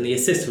assist, and the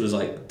assist was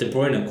like De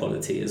Bruyne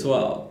quality as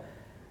well.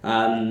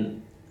 But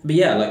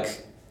yeah,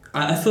 like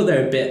I thought they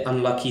were a bit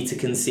unlucky to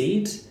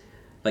concede.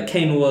 Like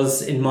Kane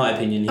was, in my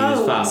opinion, he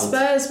was fouled.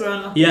 Spurs were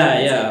unlucky.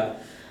 Yeah.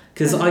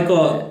 Because I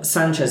got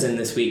Sanchez in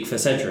this week for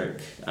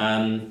Cedric.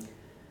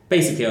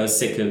 Basically, I was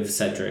sick of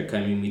Cedric.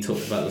 I mean, we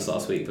talked about this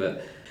last week,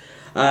 but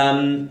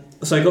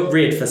so I got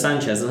rid for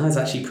Sanchez, and I was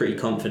actually pretty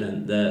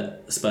confident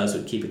that Spurs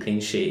would keep a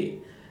clean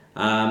sheet.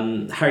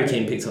 Harry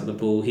Kane picked up the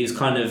ball. He was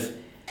kind of...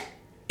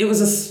 it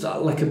was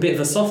a bit of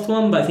a soft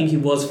one, but I think he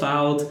was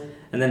fouled.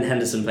 And then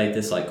Henderson played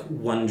this like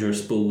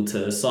wondrous ball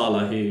to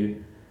Salah, who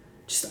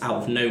just out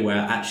of nowhere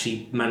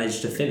actually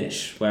managed to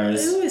finish.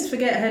 Whereas I always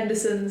forget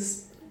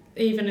Henderson's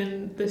even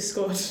in this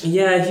squad.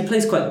 Yeah, he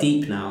plays quite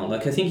deep now.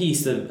 Like I think he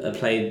used to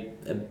play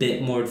a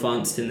bit more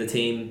advanced in the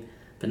team,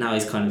 but now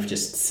he's kind of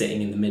just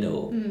sitting in the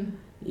middle.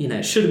 You know,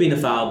 it should have been a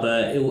foul,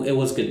 but it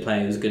was good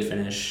play. It was a good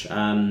finish.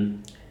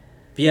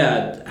 But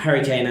yeah,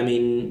 Harry Kane, I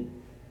mean,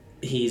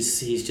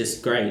 he's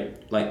just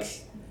great. Like,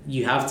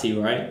 you have to,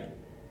 right?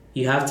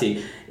 You have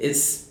to.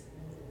 It's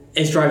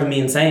driving me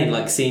insane,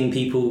 like, seeing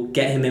people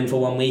get him in for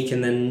 1 week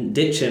and then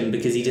ditch him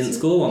because he didn't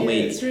score one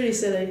week. It's really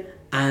silly.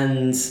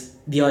 And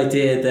the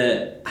idea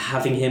that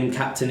having him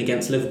captain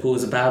against Liverpool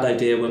is a bad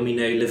idea when we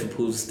know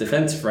Liverpool's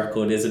defensive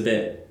record is a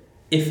bit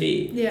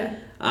iffy. Yeah.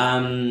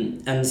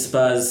 And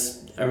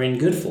Spurs are in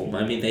good form.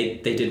 I mean, they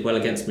did well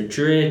against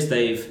Madrid.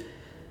 They've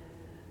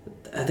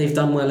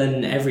done well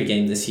in every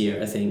game this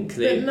year, I think.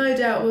 But no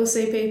doubt we'll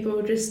see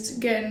people just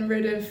getting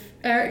rid of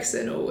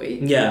Eriksen all week.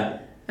 Yeah.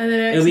 And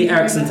then it'll be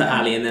Eriksen to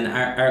Ali, and then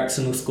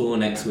Eriksen will score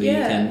next week.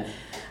 Yeah.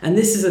 And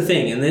this is the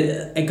thing, and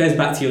it goes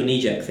back to your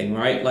knee-jerk thing,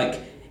 right?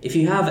 Like, if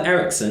you have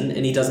Eriksen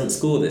and he doesn't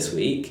score this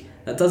week,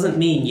 that doesn't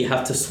mean you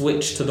have to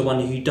switch to the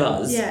one who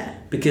does. Yeah.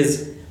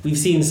 Because we've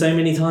seen so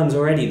many times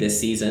already this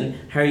season,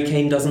 Harry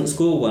Kane doesn't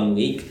score 1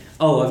 week.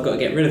 Oh, I've got to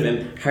get rid of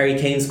him. Harry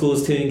Kane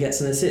scores 2 and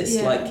gets an assist.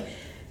 Yeah. Like,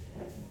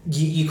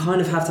 you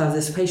kind of have to have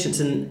this patience,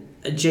 and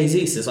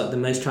Jesus is like the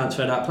most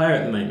transferred out player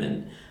at the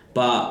moment.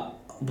 But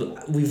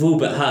we've all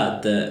but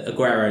heard that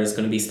Aguero is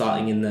going to be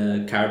starting in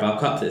the Carabao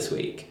Cup this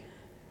week.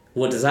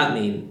 What does that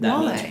mean? That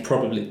means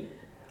probably...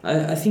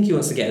 I think he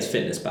wants to get his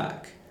fitness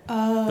back.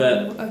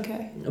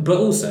 Okay. But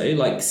also,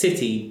 like,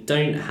 City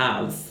don't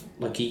have,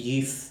 like, a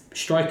youth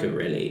striker,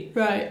 really.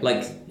 Right.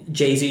 Like,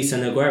 Jesus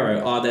and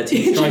Aguero are their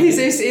two strikers.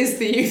 Jesus is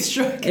the youth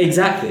striker.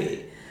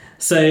 Exactly.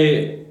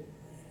 So...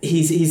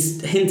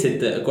 He's hinted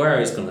that Aguero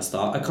is going to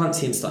start. I can't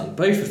see him starting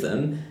both of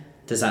them.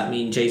 Does that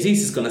mean Jesus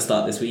is going to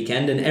start this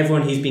weekend? And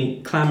everyone who's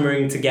been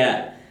clamouring to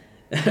get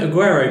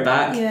Aguero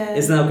back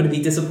is now going to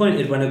be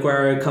disappointed when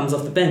Aguero comes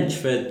off the bench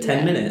for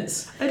 10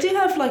 minutes. I do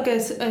have like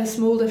a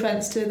small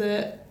defence to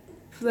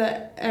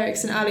the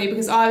Eriksen Ali,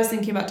 because I was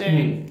thinking about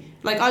doing...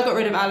 Like, I got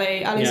rid of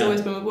Ali. Ali's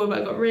always been with Wood,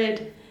 but I got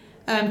rid.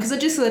 Because I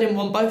didn't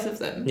want both of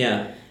them.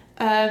 Yeah.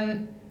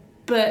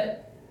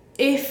 But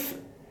if...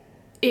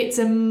 it's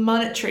a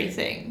monetary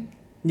thing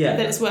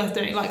that it's worth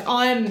doing. Like,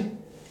 I'm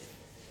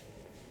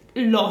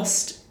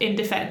lost in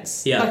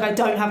defence. Yeah. Like, I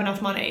don't have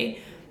enough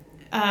money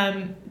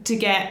to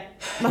get...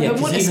 Like, yeah,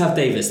 because you have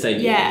Davis, don't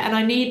you? Yeah, and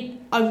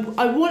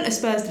I want a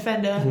Spurs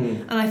defender,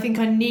 and I think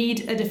I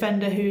need a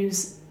defender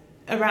who's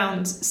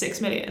around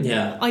 6 million.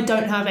 Yeah. I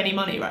don't have any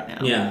money right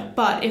now. Yeah.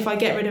 But if I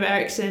get rid of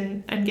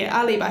Eriksen and get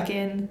Ali back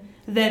in,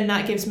 then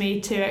that gives me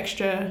 2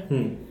 extra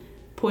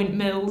point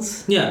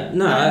mils. Yeah,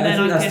 no, I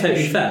think that's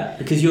totally fair,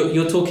 because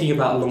you're talking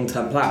about a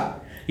long-term plan.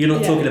 You're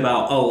not talking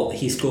about, oh,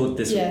 he scored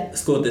this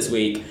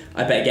week,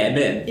 I better get him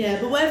in.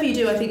 Yeah, but whatever you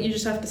do, I think you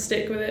just have to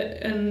stick with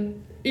it.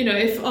 And, you know,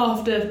 if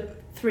after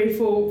 3,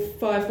 4,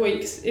 5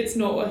 weeks it's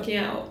not working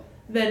out,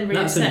 then reassess.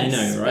 That's when you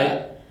know,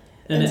 right?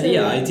 And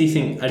I do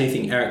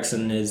think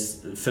Eriksen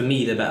is, for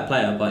me, the better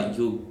player, but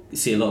you'll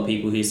see a lot of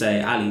people who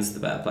say Ali's the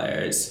better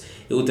player. It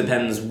all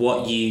depends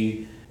what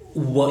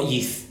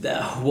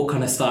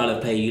kind of style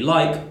of play you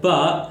like,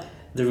 but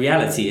the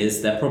reality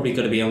is they're probably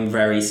going to be on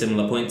very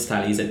similar points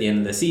tallies at the end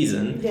of the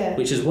season,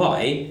 which is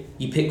why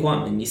you pick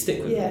one and you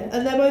stick with them.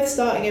 And they're both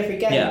starting every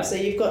game, so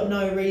you've got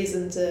no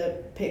reason to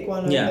pick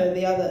one over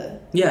the other.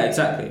 Yeah,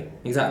 exactly.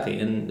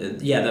 And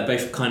they're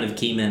both kind of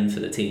key men for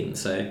the team.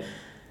 So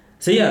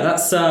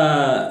that's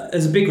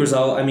it's a big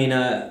result. I mean,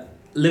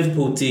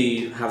 Liverpool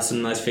do have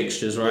some nice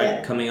fixtures,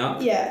 right, coming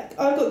up. Yeah,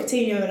 I've got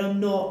Coutinho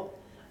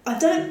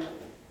and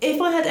if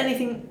I had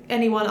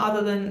anyone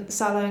other than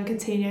Salah and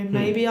Coutinho,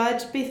 maybe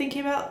I'd be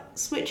thinking about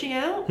switching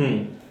out.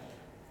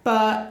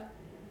 But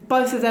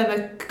both of them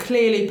are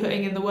clearly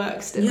putting in the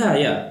work still.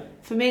 Yeah.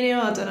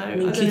 Firmino, I don't know. I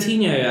mean,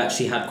 Coutinho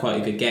actually had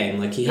quite a good game.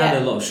 Like, he had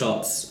a lot of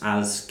shots,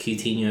 as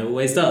Coutinho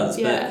always does.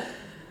 Yeah.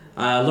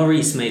 But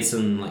Lloris made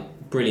some, like,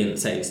 brilliant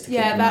saves to keep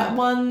him that out.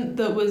 one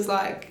that was,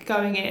 like,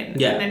 going in.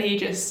 Yeah. And then he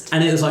just...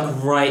 And it was,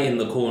 like, right in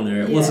the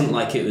corner. It wasn't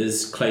like it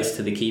was close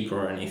to the keeper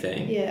or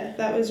anything. Yeah,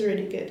 that was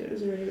really good. It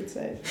was a really good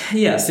save.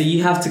 Yeah, so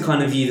you have to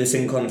kind of view this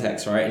in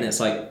context, right? And it's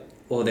like,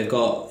 they've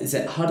got... Is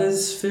it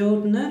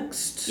Huddersfield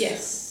next?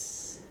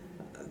 Yes.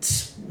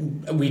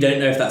 We don't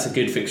know if that's a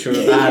good fixture or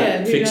a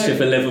bad fixture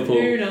for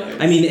Liverpool. Who knows?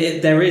 I mean,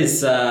 there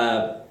is...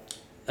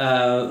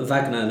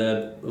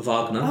 Wagner.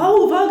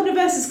 Oh, Wagner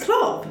versus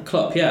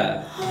Klopp,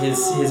 yeah.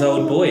 His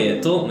old boy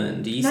at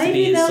Dortmund. He used to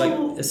be his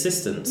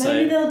assistant.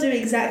 Maybe they'll do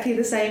exactly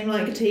the same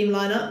team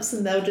lineups,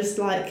 and they'll just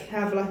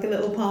have a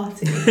little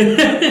party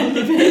on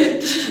the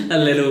pitch. A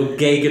little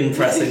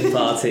gegenpressing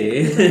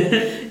party.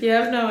 Yeah,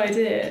 I have no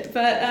idea.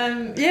 But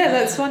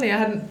that's funny. I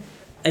hadn't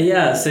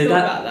so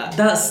thought about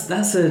that.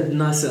 That's a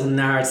nice little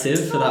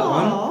narrative for that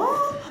one.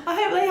 I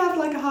hope they have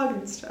a hug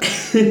and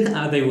stuff.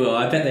 They will.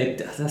 I bet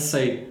they're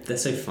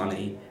so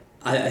funny.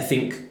 I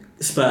think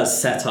Spurs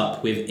set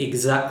up with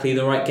exactly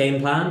the right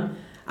game plan,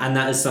 and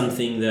that is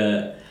something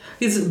that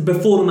is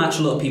before the match.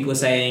 A lot of people were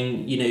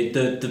saying,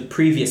 the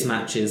previous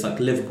matches, like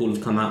Liverpool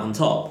have come out on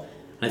top.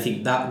 And I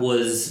think that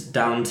was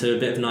down to a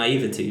bit of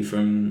naivety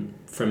from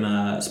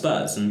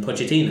Spurs and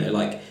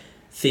Pochettino,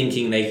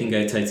 thinking they can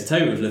go toe to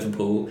toe with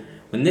Liverpool.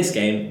 When this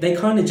game, they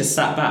kind of just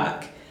sat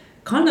back,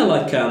 kind of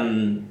like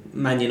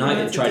Man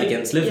United tried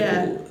against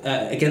Liverpool,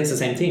 against the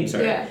same team.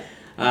 Sorry. Yeah.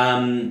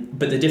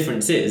 But the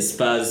difference is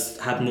Spurs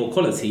had more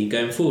quality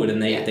going forward, and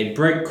they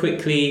broke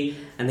quickly,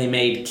 and they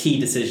made key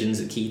decisions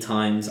at key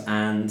times,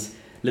 and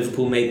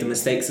Liverpool made the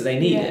mistakes that they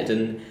needed.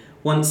 And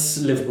once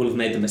Liverpool have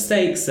made the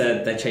mistakes,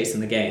 they're chasing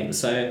the game.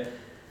 So,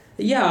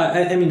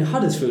 I mean,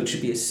 Huddersfield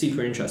should be a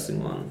super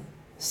interesting one.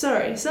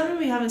 Sorry, something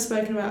we haven't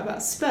spoken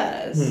about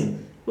Spurs,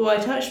 well, I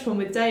touched upon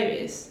with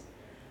Davies.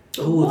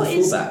 Oh, the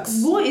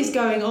fullbacks. What is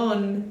going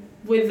on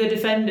with the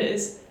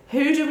defenders?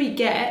 Who do we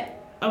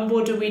get, and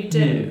what do we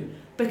do?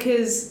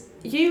 Because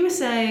you were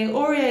saying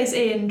Aurier's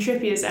in,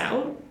 Trippier's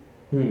out.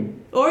 Aurier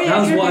that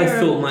was and what I Trippier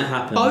thought might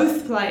happen.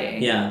 Both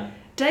playing. Yeah.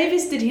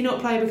 Davies, did he not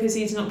play because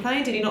he's not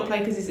playing? Did he not play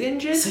because he's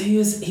injured? So he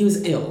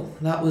was ill.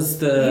 That was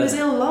He was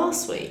ill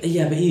last week.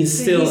 Yeah, but he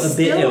was still a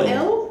bit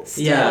ill.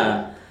 Still?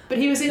 Yeah. But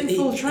he was in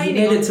full training.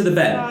 He made it to the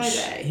bench.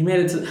 Friday. He made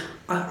it to.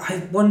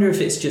 I wonder if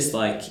it's just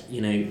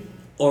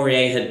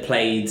Aurier had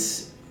played.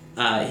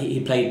 He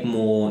played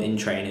more in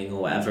training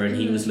or whatever, and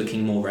he was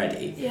looking more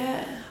ready.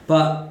 Yeah.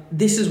 But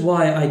this is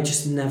why I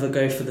just never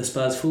go for the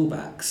Spurs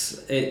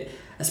fullbacks.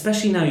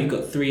 Especially now you've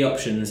got 3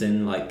 options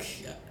in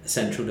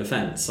central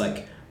defence.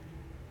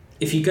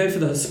 If you go for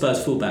the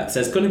Spurs fullbacks,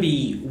 there's going to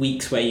be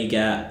weeks where you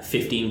get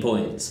 15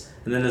 points,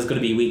 and then there's going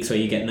to be weeks where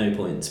you get no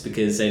points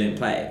because they don't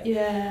play.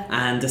 Yeah.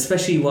 And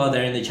especially while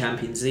they're in the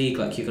Champions League,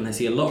 you're going to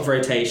see a lot of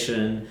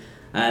rotation.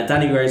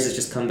 Danny Rose has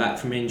just come back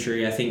from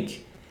injury. I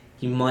think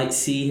you might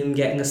see him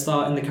getting a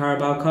start in the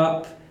Carabao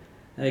Cup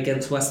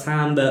against West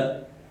Ham,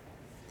 but...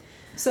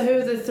 So who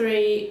are the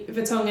 3?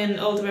 Vertonghen,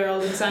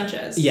 Alderweireld and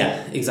Sanchez?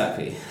 Yeah,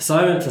 exactly. So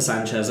I went for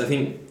Sanchez. I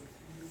think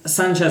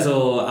Sanchez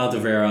or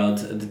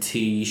Alderweireld are the 2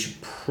 you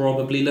should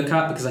probably look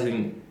at, because I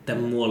think they're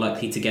more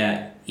likely to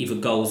get either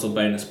goals or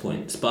bonus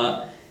points.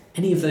 But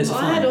any of those are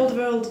fine. I had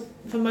Alderweireld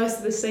for most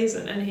of the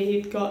season, and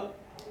he'd got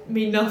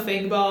me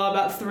nothing bar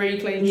about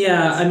 3 clean sheets.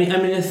 Yeah, I mean,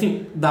 I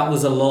think that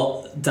was a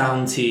lot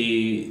down to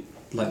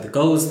the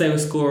goals they were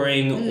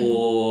scoring,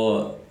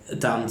 or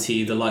down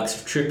to the likes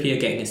of Trippier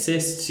getting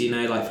assists.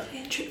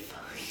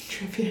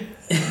 Trippier.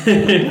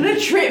 I'm gonna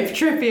trip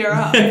Trippier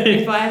up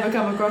if I ever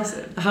come across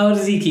him. How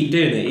does he keep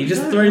doing it? He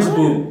just throws the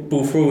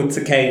ball forward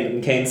to Kane,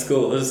 and Kane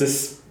scores.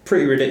 It's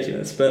pretty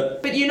ridiculous,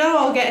 but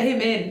I'll get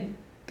him in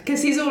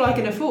because he's all I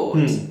can afford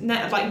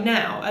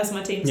now as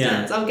my team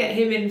stands. I'll get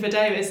him in for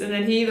Davis, and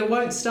then he either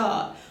won't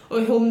start or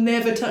he'll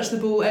never touch the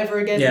ball ever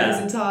again in his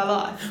entire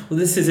life. Well,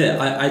 this is it.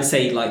 I'd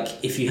say, like,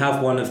 if you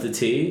have one of the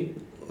two,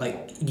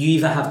 like, you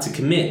either have to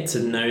commit to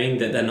knowing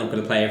that they're not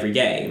going to play every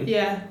game,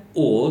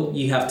 or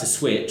you have to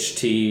switch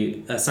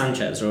to a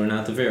Sanchez or an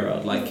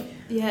Alderweireld. Like,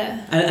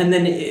 and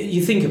then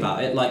you think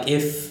about it, like,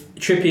 if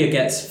Trippier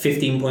gets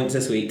 15 points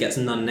this week, gets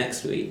none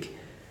next week,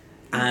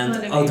 and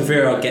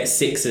Alderweireld gets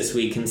 6 this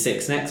week and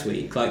 6 next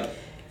week, like,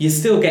 you're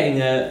still getting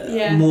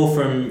more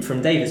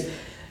from Davis.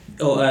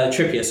 Or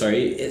Trippier,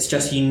 sorry. It's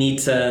just you need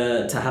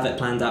to have it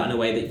planned out in a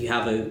way that you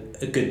have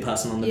a good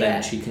person on the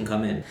bench who can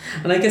come in.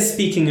 And I guess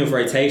speaking of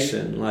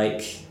rotation,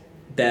 like,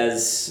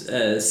 there's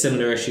a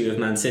similar issue with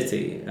Man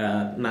City.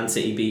 Man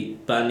City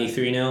beat Burnley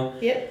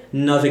 3-0. Yep.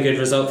 Another good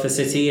result for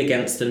City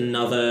against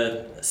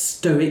another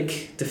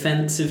stoic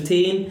defensive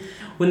team.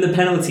 When the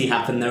penalty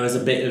happened, there was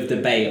a bit of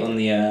debate on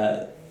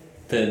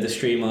the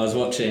stream I was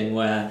watching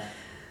where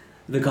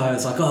the guy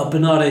was like, "Oh,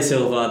 Bernardo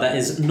Silva, that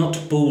is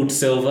not bald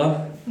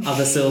Silva,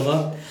 other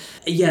Silva."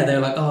 Yeah, they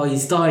were like, "Oh,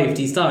 he's dived.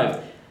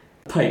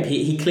 Pope,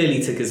 he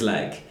clearly took his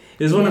leg."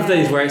 It was one of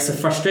those where it's a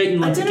frustrating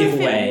one to give away. I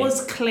don't know if it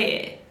was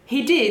clear.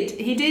 He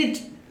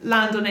did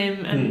land on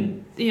him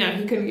and, he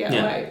couldn't get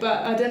away.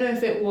 But I don't know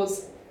if it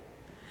was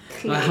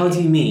clear. Like, how do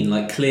you mean?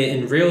 Like, clear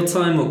in real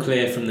time or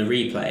clear from the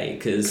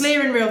replay?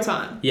 Clear in real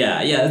time.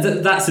 Yeah,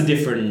 that's a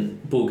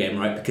different ballgame,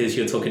 right? Because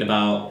you're talking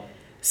about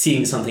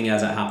seeing something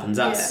as it happens.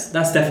 That's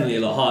definitely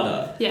a lot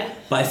harder. Yeah.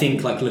 But I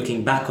think, like,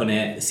 looking back on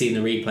it, seeing the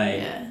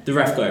replay, the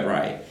ref got it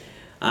right.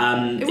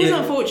 It was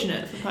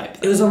unfortunate for Pope.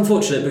 It was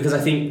unfortunate because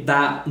I think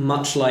that,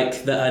 much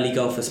like the early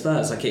goal for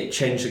Spurs, like, it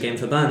changed the game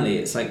for Burnley.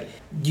 It's like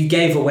you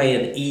gave away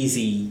an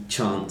easy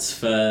chance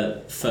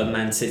for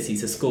Man City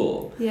to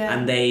score,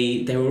 and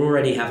they were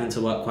already having to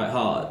work quite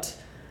hard.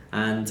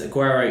 And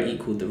Aguero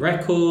equalled the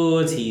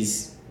record.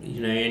 He's he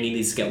only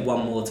needs to get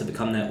one more to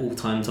become their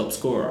all-time top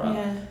scorer.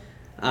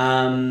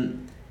 I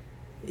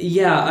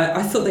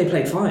thought they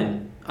played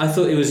fine. I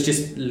thought it was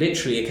just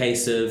literally a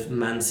case of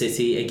Man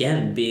City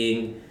again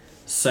being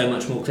so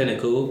much more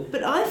clinical.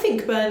 But I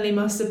think Burnley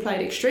must have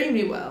played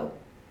extremely well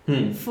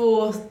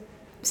for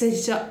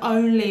City to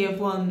only have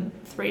won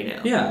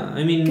 3-0. Yeah,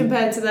 I mean,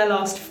 compared to their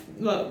last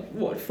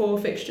 4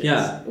 fixtures,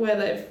 where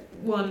they've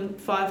won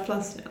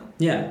 5+ now.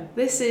 Yeah,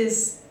 this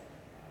is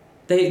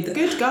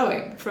good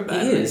going from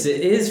Burnley. It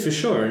is for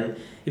sure. And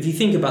if you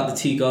think about the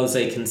 2 goals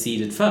they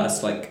conceded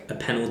first, like a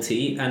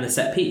penalty and a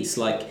set piece,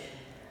 like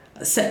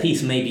a set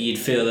piece, maybe you'd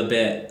feel a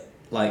bit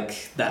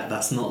like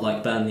that's not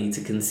like Burnley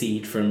to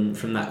concede from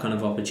that kind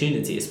of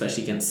opportunity,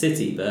 especially against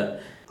City.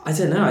 But I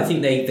don't know, I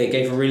think they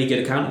gave a really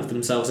good account of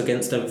themselves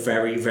against a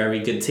very, very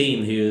good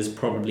team who is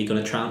probably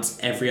going to trounce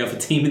every other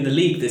team in the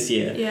league this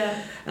year.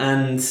 Yeah.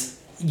 And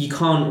you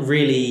can't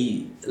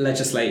really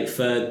legislate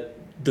for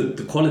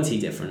the quality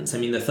difference. I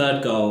mean, the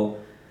third goal,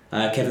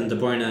 Kevin De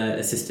Bruyne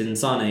assisting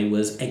Sane,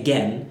 was,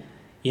 again,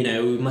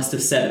 we must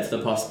have said it for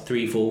the past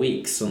 3-4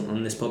 weeks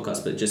on this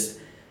podcast, but just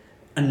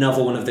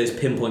another one of those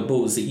pinpoint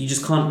balls that you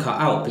just can't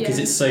cut out because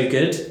it's so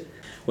good,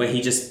 where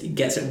he just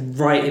gets it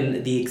right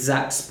in the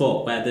exact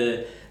spot where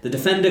the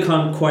defender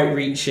can't quite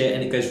reach it,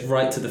 and it goes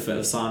right to the foot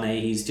of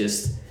Sane. He's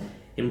just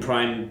in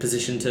prime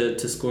position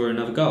to score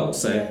another goal.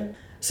 So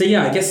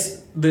I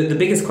guess the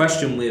biggest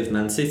question with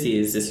Man City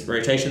is this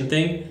rotation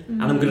thing,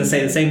 and I'm going to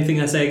say the same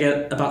thing I say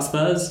again about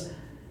Spurs.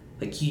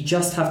 Like, you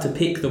just have to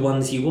pick the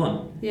ones you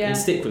want and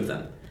stick with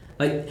them.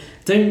 Like,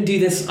 don't do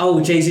this,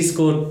 Jesus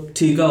scored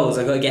 2 goals,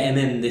 I've got to get him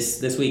in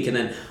this week, and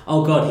then,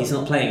 oh God, he's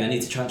not playing, I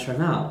need to transfer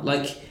him out.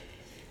 Like,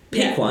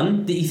 pick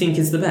one that you think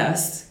is the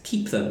best,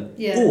 keep them.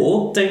 Yeah.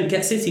 Or don't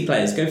get City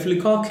players, go for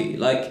Lukaku.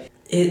 Like,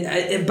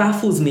 it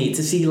baffles me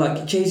to see,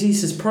 like,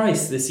 Jesus'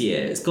 price this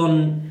year. It's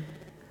gone,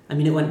 I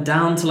mean, it went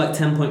down to like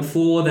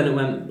 10.4, then it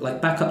went like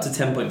back up to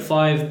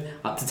 10.5,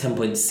 up to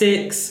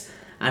 10.6.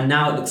 And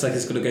now it looks like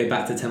it's going to go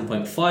back to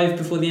 10.5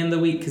 before the end of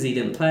the week because he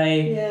didn't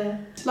play. Yeah.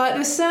 Like,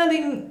 the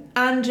Sterling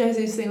and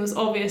Jesus thing was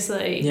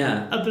obviously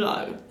a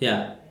blow.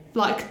 Yeah.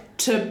 Like,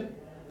 to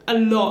a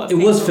lot of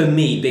people. It was for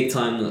me, big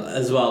time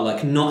as well.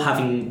 Like, not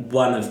having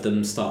one of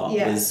them start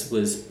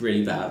was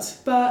really bad.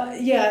 But,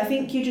 I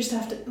think you just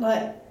have to,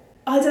 like,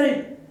 I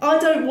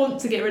don't want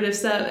to get rid of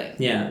Sterling.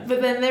 Yeah.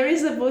 But then there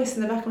is a voice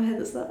in the back of my head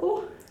that's like,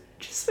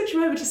 just switch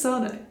him over to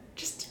Sane.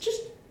 Just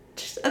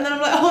and then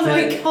I'm like,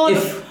 I can't.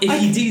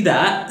 If you do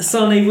that,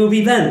 Sane will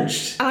be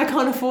benched. And I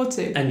can't afford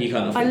to. And you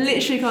can't afford to. I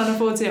literally can't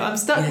afford to. I'm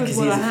stuck with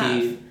what I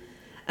have.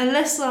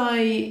 Unless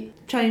I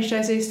change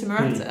Jesus to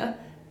Morata,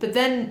 but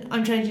then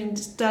I'm changing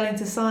Sterling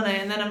to Sane,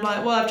 and then I'm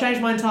like, well, I've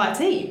changed my entire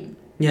team.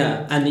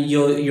 Yeah, and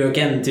you're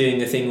again doing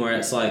the thing where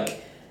it's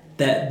like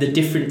that the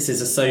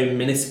differences are so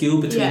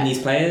minuscule between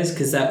these players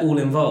because they're all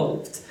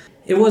involved.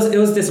 It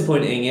was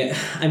disappointing.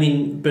 I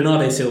mean,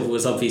 Bernardo Silva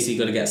was obviously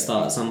going to get a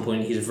start at some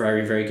point. He's a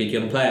very, very good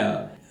young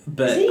player.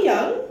 But is he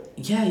young?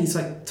 Yeah, he's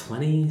like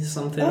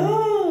 20-something.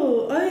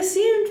 Oh, I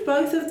assumed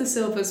both of the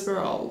Silvas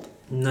were old.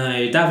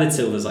 No, David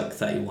Silva's like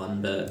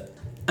 31, but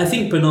I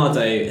think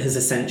Bernardo has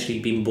essentially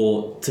been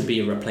bought to be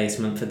a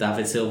replacement for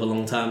David Silva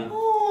long term.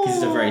 Because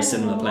he's a very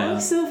similar player.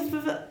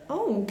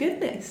 Oh,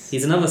 goodness.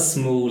 He's another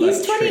small, like,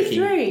 He's 23.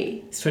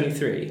 Tricky... He's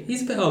 23.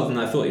 He's a bit older than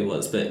I thought he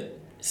was, but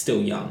still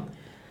young.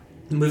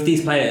 With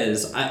these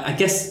players, I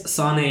guess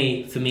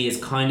Sane, for me, is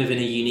kind of in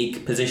a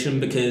unique position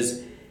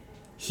because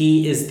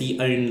he is the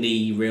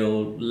only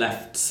real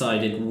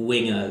left-sided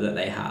winger that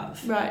they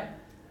have. Right.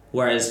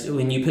 Whereas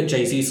when you put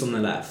Jesus on the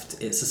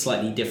left, it's a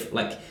slightly different...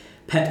 Like,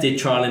 Pep did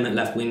trial him at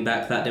left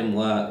wing-back, that didn't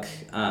work.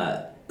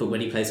 But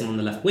when he plays him on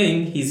the left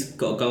wing, he's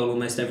got a goal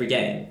almost every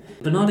game.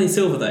 Bernardo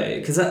Silva, though,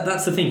 because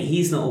that's the thing,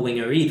 he's not a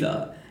winger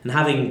either. And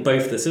having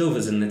both the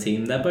Silvas in the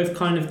team, they're both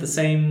kind of the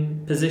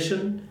same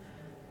position.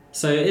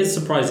 So it is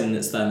surprising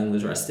that Sterling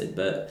was rested.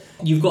 But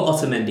you've got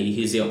Otamendi,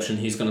 who's the option,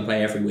 who's going to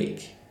play every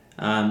week.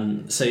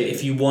 So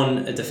if you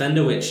want a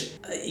defender, which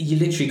you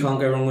literally can't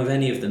go wrong with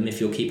any of them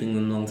if you're keeping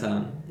them long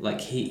term.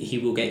 Like, he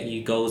will get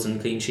you goals and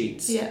clean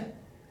sheets. Yeah.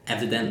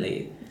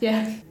 Evidently.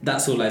 Yeah.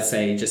 That's all I'd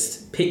say.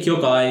 Just pick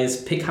your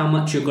guys, pick how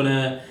much you're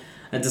gonna,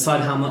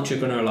 decide how much you're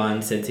gonna rely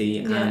on City,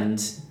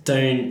 and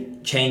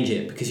don't change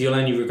it because you'll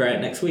only regret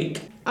it next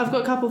week. I've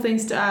got a couple of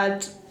things to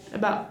add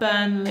about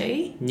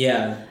Burnley.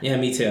 Yeah,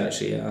 me too.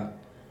 Actually, yeah.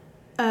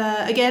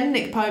 Again,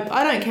 Nick Pope.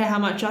 I don't care how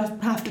much I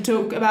have to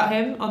talk about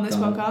him on this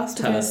podcast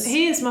because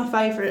he is my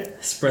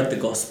favourite. Spread the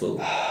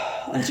gospel.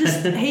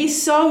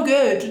 He's so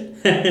good,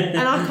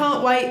 and I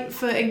can't wait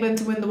for England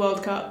to win the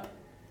World Cup.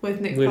 With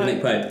Nick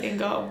Pope in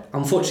goal.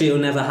 Unfortunately, it'll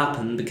never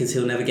happen because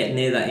he'll never get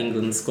near that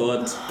England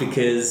squad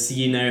because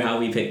you know how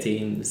we pick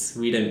teams.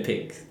 We don't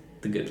pick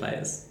the good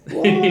players.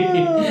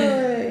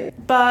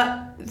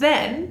 But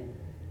then,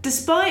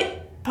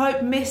 despite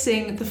Pope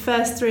missing the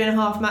first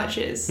 3.5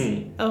 matches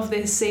of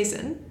this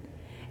season,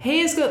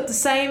 he has got the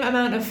same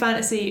amount of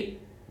fantasy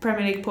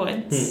Premier League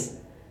points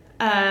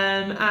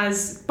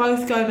as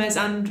both Gomez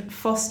and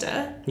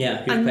Foster,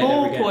 and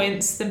more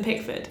points than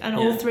Pickford, and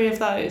all three of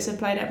those have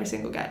played every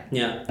single game.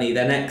 Yeah,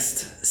 their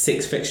next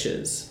 6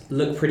 fixtures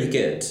look pretty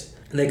good.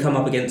 They come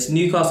up against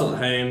Newcastle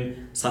at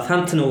home,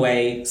 Southampton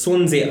away,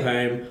 Swansea at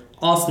home,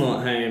 Arsenal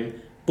at home,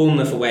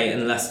 Bournemouth away,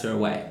 and Leicester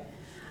away.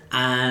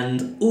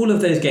 And all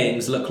of those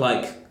games look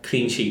like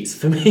clean sheets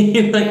for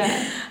me.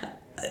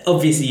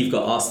 Obviously, you've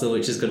got Arsenal,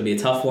 which is going to be a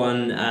tough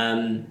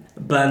one.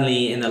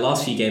 Burnley, in the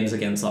last few games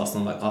against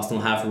Arsenal,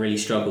 Arsenal have really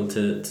struggled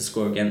to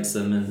score against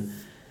them, and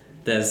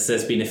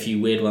there's been a few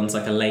weird ones,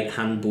 like a late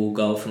handball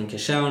goal from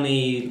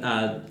Koscielny,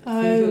 I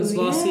think it was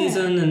last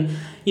season, and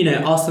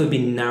Arsenal have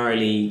been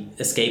narrowly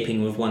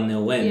escaping with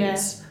 1-0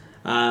 wins.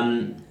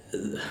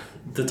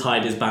 The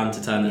tide is bound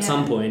to turn at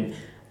some point,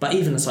 but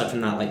even aside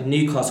from that,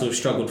 Newcastle have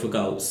struggled for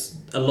goals.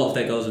 A lot of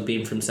their goals have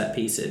been from set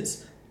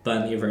pieces.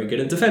 Burnley are very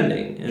good at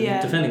defending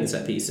defending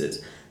set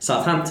pieces.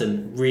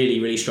 Southampton really,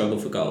 really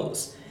struggled for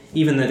goals.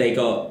 Even though they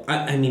got...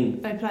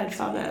 they played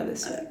far better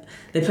this week.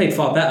 They played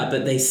far better,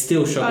 but they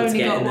still struggled to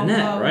get in the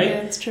net, right?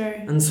 Yeah, that's true.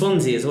 And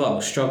Swansea as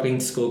well, struggling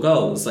to score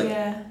goals.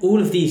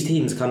 All of these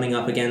teams coming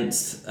up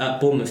against...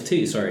 Bournemouth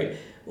too, sorry.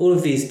 All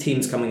of these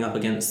teams coming up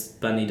against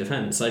Burnley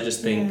defence. I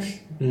just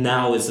think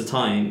now is the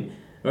time.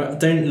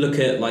 Don't look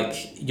at,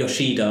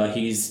 Yoshida,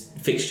 whose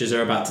fixtures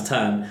are about to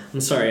turn. I'm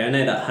sorry, I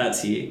know that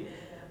hurts you.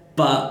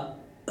 But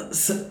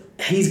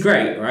he's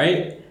great,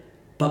 right?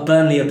 But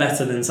Burnley are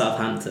better than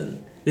Southampton.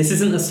 This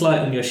isn't a slight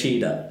on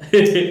Yoshida.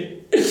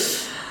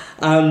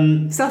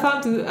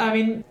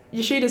 Southampton,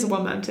 Yoshida's a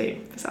one-man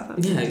team for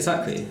Southampton. Yeah,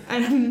 exactly.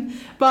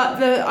 But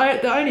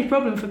the only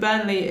problem for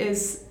Burnley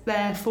is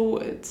their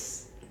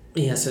forwards.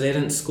 Yeah, so they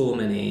don't score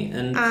many.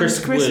 And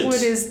Chris Wood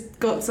has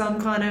got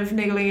some kind of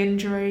niggling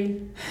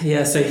injury.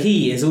 Yeah, so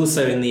he is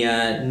also in the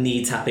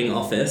knee-tapping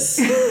office.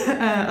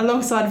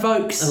 Alongside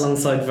Vokes.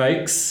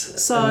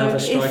 So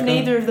if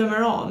neither of them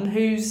are on,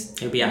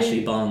 It'll be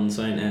Ashley Barnes,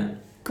 won't it?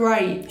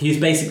 Great. He's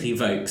basically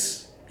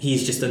Vokes.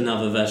 He's just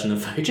another version of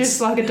Vokes.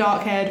 Just like a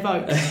dark-haired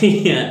Vokes.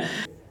 Yeah.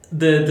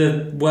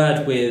 The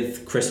word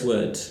with Chris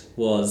Wood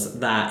was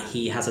that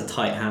he has a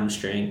tight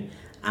hamstring,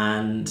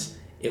 and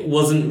it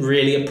wasn't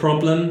really a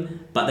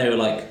problem, but they were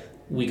like,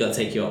 we got to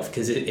take you off,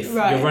 because if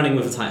you're running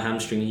with a tight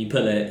hamstring and you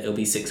pull it, it'll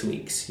be 6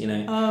 weeks,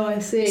 Oh, I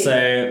see.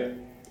 So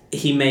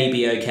he may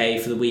be okay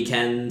for the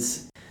weekend.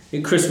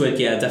 Chris Wood,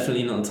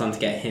 definitely not the time to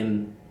get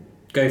him.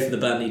 Go for the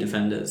Burnley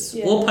defenders.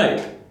 Yeah. Or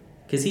Pope,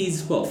 because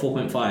he's,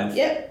 4.5?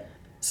 Yep.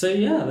 So,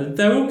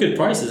 they're all good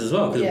prices as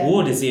well, because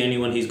Ward is the only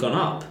one who's gone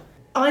up.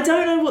 I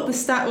don't know what the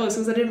stat was,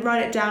 because I didn't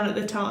write it down at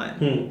the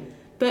time.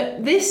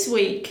 But this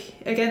week,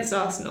 against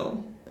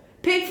Arsenal,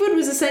 Pickford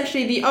was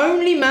essentially the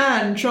only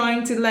man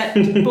trying to let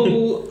the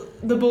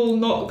ball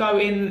not go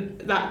in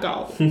that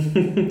goal.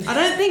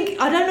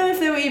 I don't know if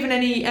there were even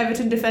any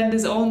Everton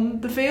defenders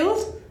on the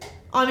field.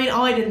 I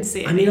didn't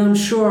see it. I'm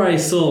sure I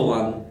saw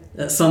one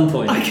at some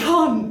point.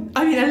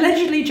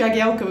 Allegedly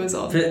Jagielka was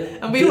on.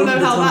 And we all know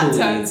how that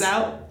turns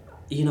out.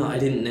 I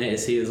didn't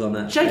notice he was on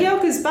that.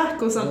 Jagielka's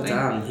back or something.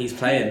 Oh, damn, he's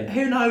playing.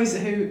 Who knows,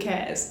 who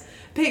cares?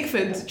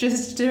 Pickford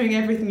just doing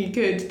everything he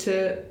could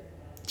to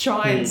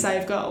try and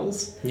save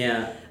goals.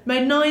 Yeah.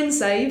 Made 9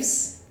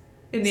 saves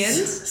in the end.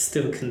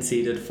 Still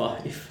conceded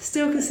 5.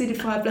 Still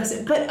conceded 5, bless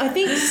it. But I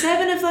think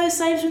 7 of those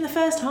saves were in the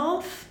first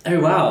half. Oh,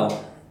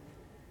 wow.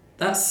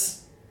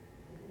 That's...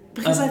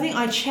 Because I think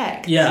I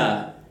checked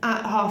Yeah.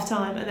 at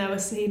half-time and there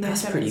was he made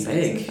That's 7 pretty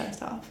saves in big. the first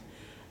half.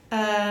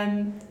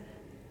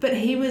 But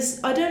he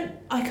was... I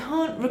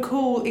can't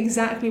recall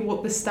exactly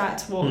what the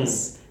stat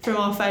was from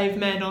our fave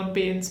men on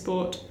beIN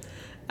Sport.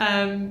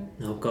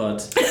 Oh,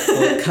 God.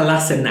 Or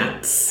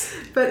Kolasinats.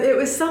 But it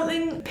was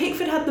something...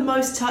 Pickford had the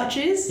most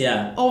touches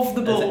Yeah. of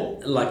the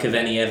ball. Like of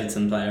any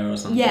Everton player or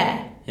something.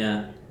 Yeah.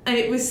 Yeah. And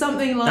it was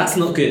something like... That's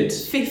not good.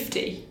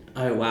 50.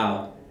 Oh,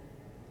 wow.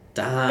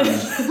 Damn.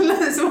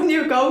 That's when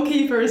your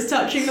goalkeeper is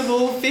touching the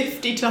ball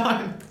 50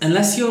 times.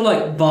 Unless you're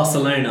like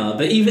Barcelona,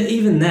 but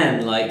even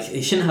then, like,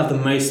 he shouldn't have the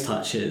most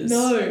touches.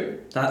 No.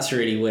 That's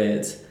really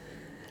weird.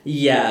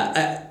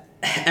 Yeah.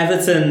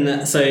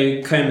 Everton,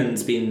 so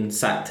Coman's been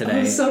sacked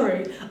today. I'm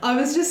sorry. I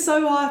was just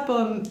so hype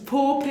on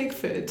poor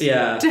Pickford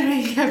Yeah.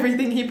 doing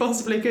everything he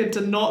possibly could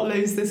to not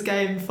lose this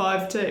game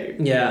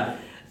 5-2. Yeah.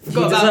 He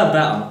Forgot deserved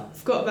better.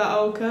 Forgot about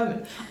old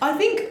Kerman. I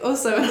think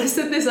also, and I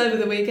said this over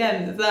the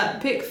weekend,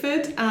 that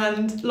Pickford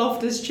and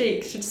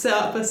Loftus-Cheek should set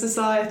up a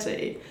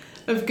society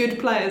of good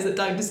players that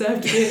don't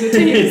deserve to be in the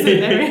teams that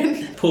they're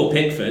in. Poor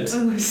Pickford.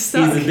 Oh, He's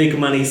a big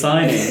money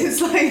signing.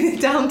 It's like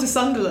down to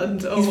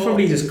Sunderland. Or... He's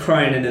probably just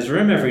crying in his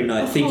room every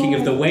night, thinking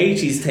of the wage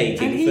he's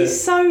taking. And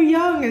he's so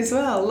young as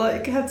well,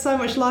 like had so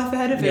much life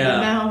ahead of him, Yeah.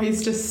 and now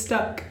he's just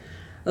stuck.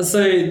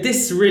 So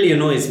this really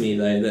annoys me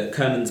though, that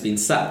Kerman's been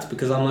sacked,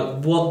 because I'm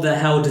like, what the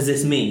hell does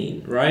this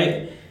mean,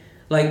 right?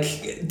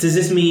 Like, does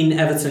this mean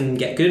Everton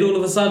get good all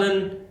of a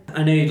sudden?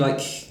 I know,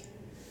 like,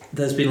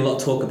 there's been a lot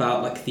of talk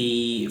about like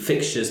the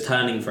fixtures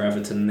turning for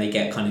Everton and they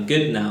get kind of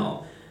good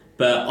now,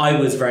 but I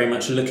was very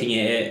much looking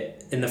at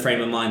it in the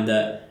frame of mind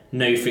that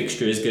no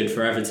fixture is good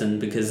for Everton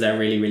because they're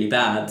really, really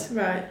bad.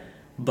 Right.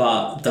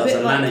 But does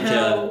a manager... Like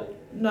how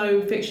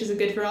no fixtures are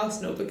good for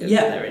Arsenal because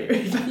they're really,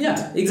 really bad.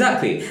 Yeah,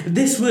 exactly.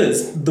 This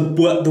was the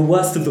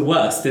worst of the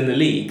worst in the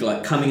league,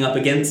 like coming up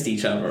against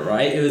each other,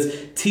 right? It was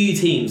two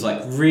teams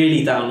like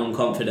really down on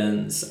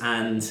confidence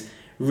and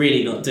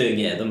really not doing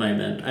it at the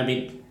moment. I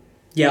mean,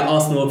 yeah,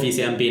 Arsenal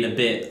obviously I'm being a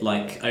bit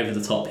like over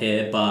the top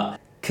here, but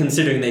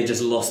considering they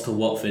just lost to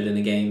Watford in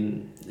a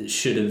game that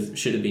should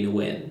have been a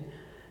win,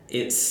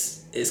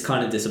 it's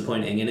kind of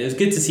disappointing. And it was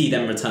good to see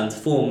them return to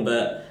form,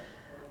 but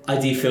I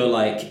do feel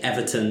like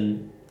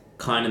Everton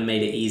kind of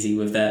made it easy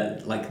with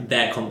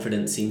their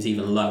confidence seems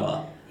even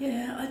lower.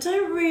 Yeah, I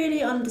don't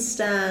really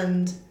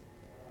understand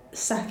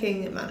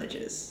sacking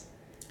managers.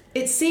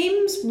 It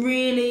seems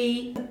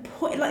really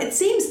it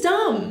seems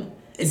dumb.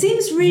 It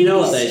seems really You know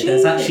what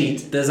though?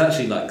 stupid. There's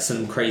actually like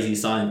some crazy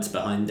science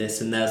behind this,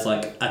 and there's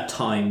like a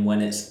time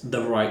when it's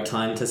the right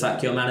time to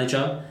sack your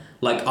manager.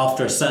 Like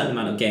after a certain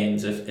amount of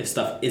games, if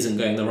stuff isn't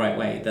going the right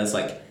way, there's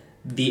like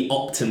the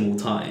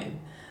optimal time.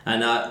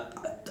 And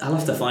I'll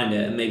have to find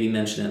it and maybe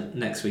mention it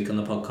next week on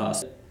the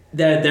podcast.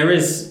 There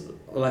is,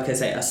 like I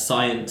say, a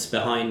science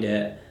behind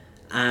it,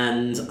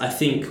 and I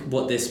think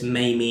what this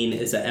may mean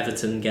is that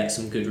Everton get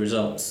some good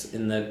results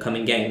in the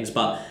coming games.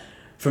 But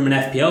from an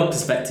FPL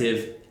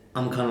perspective,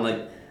 I'm kind of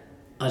like,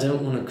 I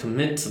don't want to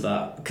commit to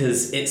that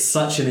because it's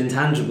such an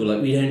intangible.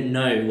 Like we don't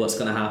know what's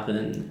going to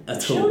happen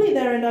at all. Surely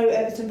there are no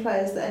Everton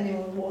players that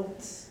anyone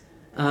wants.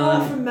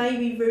 Apart from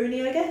maybe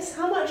Rooney, I guess.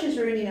 How much is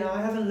Rooney now?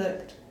 I haven't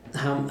looked.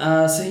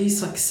 So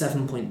he's like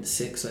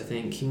 7.6, I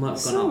think. He might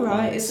have gone up. It's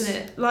alright, once. isn't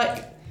it?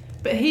 Like,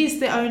 but he's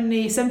the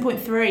only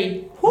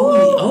 7.3.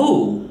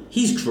 Oh,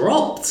 he's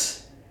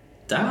dropped.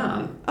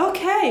 Damn.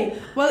 Okay.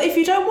 Well, if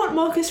you don't want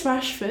Marcus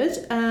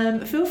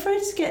Rashford, feel free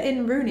to get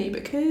in Rooney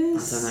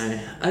because I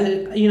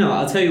don't know.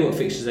 I'll tell you what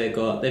fixtures they've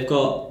got. They've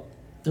got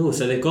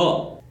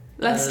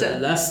Leicester.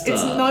 Leicester.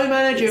 It's no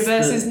manager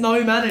versus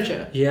no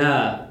manager.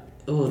 Yeah.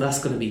 Oh, that's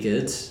gonna be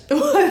good.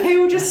 They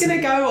were just going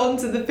to go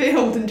onto the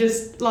field and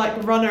just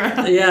like run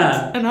around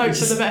Yeah. and hope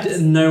for the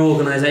best. No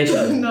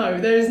organisation. No,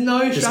 there is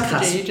no Just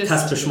strategy.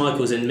 Kasper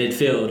Schmeichel's in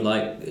midfield.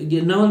 Like,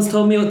 no one's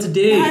told me what to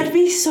do. That'd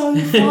be so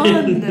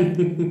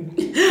fun.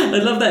 I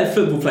love that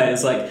football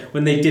players, like,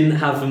 when they didn't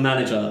have a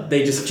manager,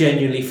 they just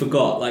genuinely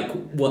forgot, like,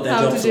 what their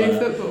How jobs to do were.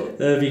 football.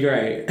 That'd be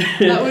great.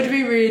 That would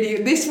be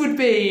really... This would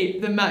be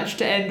the match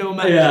to end all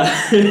matches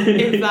Yeah.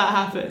 if that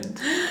happened.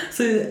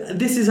 So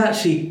this is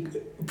actually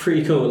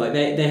pretty cool. Like,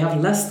 they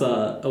have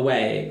Leicester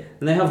away,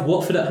 and they have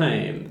Watford at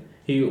home,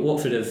 who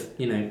Watford have,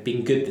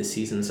 been good this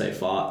season so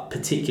far,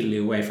 particularly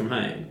away from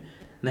home.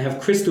 And they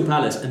have Crystal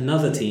Palace,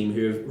 another team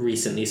who have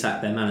recently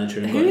sacked their manager.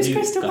 And Who got a is new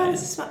Crystal guy in.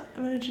 Palace's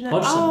manager now?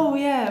 Hodgson. Oh,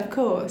 yeah, of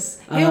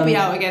course. He'll be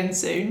out again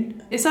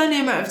soon. It's only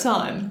a matter of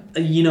time.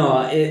 You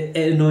know, it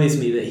annoys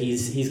me that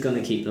he's going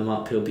to keep them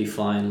up. He'll be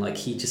fine. Like,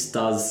 he just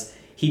does...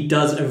 He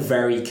does a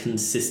very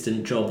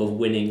consistent job of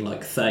winning,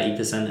 like,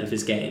 30% of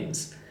his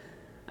games.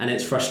 And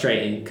it's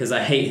frustrating, because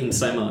I hate him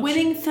so much.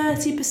 Winning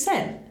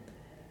 30%?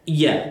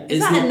 Yeah. Is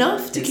that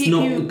enough to keep you...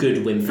 It's not you a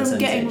good win from percentage.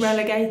 getting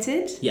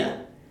relegated? Yeah.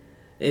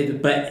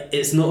 But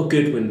it's not a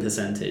good win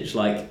percentage.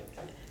 Like,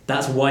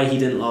 that's why he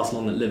didn't last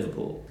long at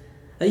Liverpool.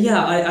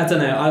 Yeah, I don't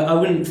know. I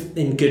wouldn't,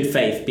 in good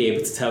faith, be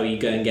able to tell you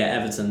go and get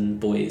Everton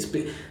boys,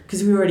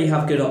 because we already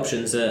have good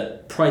options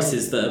at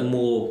prices that are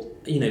more.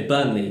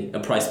 Burnley are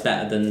priced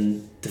better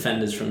than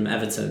defenders from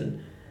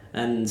Everton,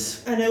 and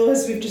know,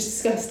 as we've just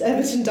discussed,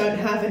 Everton don't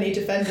have any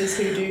defenders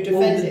who do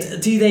defending. Well,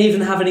 do they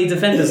even have any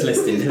defenders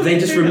listed? Have they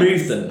just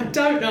removed them? I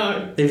don't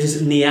know. They've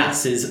just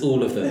Nias is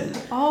all of them.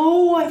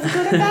 Oh, I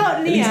forgot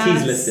about Nias. At least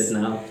he's listed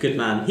now. Good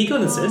man. He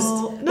got an assist.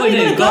 No, he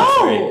got a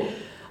goal.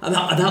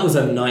 That was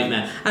a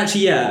nightmare.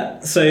 Actually, yeah.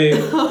 So,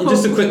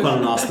 just a quick one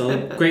on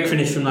Arsenal. Great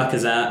finish from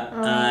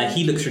Lacazette.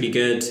 He looks really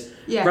good.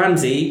 Yeah.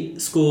 Ramsey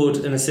scored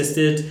and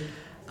assisted.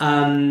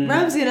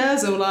 Ramsey and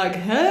Ozil,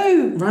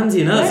 who?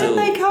 Ramsey and Ozil.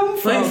 Where did they come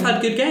from? Both had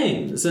good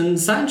games. And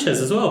Sanchez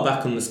as well,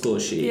 back on the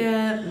score sheet.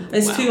 Yeah.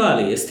 It's too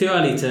early. It's too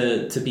early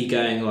to be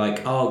going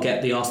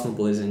get the Arsenal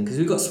boys in. Because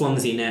we've got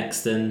Swansea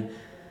next, and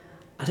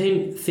I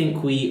don't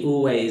think we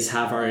always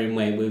have our own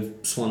way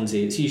with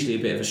Swansea. It's usually a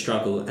bit of a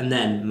struggle. And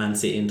then Man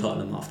City and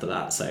Tottenham after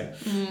that. So,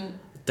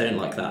 don't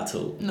like that at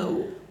all.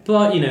 No.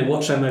 But,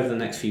 watch them over the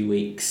next few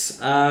weeks.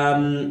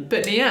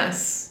 But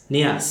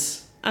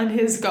Nias. And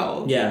his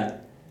goal. Yeah.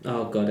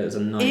 Oh god, it was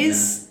a nightmare.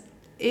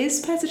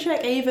 Is Petr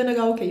Cech even a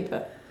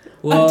goalkeeper?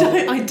 Well,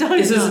 I don't know.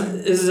 This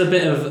is a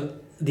bit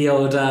of the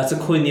old, to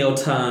coin the old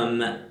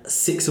term,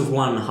 6 of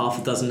one, half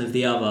a dozen of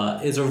the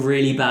other. It was a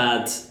really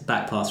bad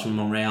back pass from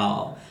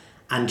Monreal,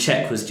 and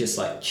Cech was just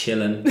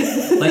chilling.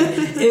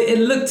 It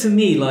looked to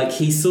me like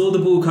he saw the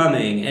ball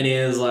coming, and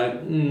he was like,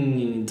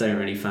 don't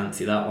really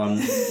fancy that one.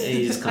 And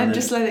he just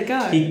just let it go.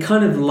 He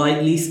kind of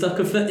lightly stuck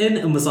a foot in,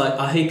 and was like,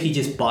 I hope he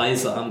just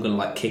buys that I'm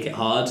gonna kick it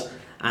hard.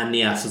 And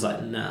Nias was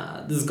like, nah,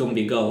 this is going to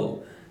be a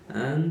goal.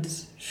 And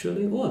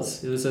surely it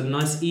was. It was a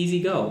nice,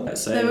 easy goal.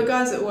 So there were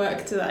guys at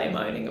work today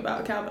moaning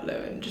about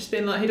Calvert-Lewin, just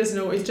being like, he doesn't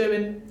know what he's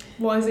doing.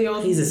 Why is he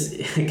on?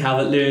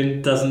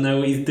 Calvert-Lewin doesn't know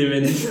what he's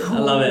doing. I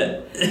love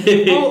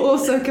it.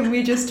 Also, can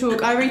we just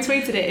talk? I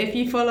retweeted it. If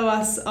you follow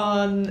us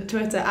on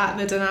Twitter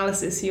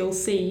 @TheDanalysis, you'll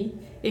see,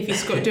 if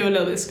you do a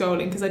little bit of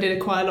scrolling, because I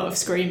did quite a lot of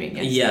screaming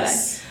yesterday.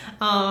 Yes.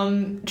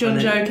 John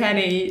Joe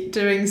Kenny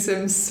doing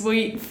some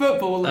sweet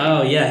footballing.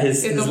 Oh yeah,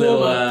 his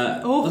little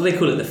what do they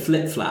call it? The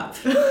flip flap.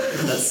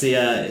 That's the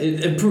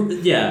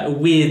a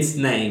weird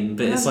name,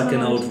 but it's like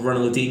an old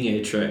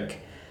Ronaldinho trick.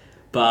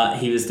 But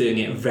he was doing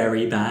it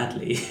very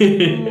badly.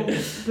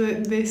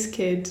 This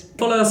kid.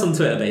 Follow us on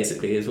Twitter,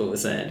 basically, is what we're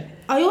saying.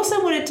 I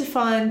also wanted to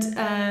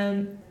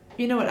find.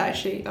 You know what?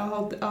 Actually,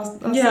 I'll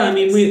yeah, I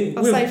mean,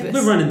 save this.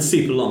 We're running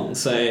super long,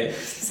 so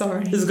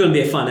sorry. This is going to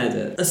be a fun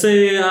edit.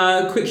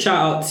 So, quick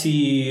shout out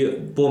to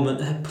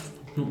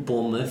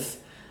Bournemouth,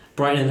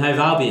 Brighton and Hove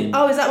Albion.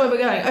 Oh, is that where we're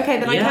going? Okay,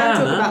 then I can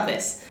talk about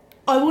this.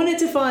 I wanted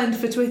to find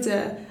for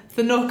Twitter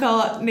the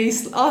knockout knee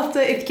after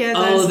Izquierdo's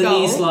goal. Oh, the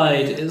knee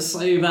slide! It's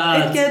so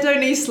bad. Izquierdo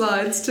knee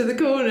slides to the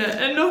corner,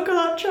 and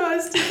knockout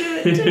tries to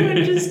do it too,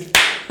 and just.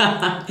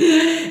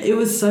 It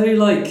was so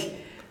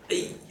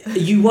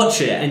you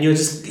watch it and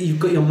you've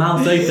got your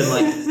mouth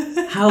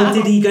open how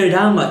did he go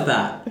down like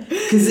that?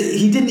 Because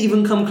he didn't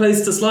even come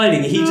close to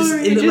sliding. It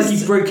looked like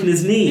he'd broken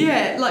his knee.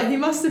 Yeah, he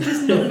must have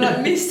just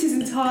missed his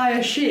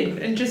entire shin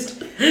and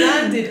just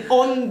landed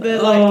on the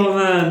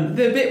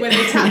the bit where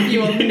they tap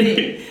you on the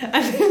knee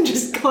and then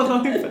just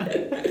gone over.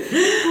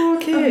 Poor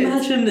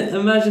kid.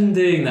 Imagine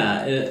doing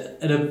that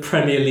in a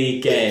Premier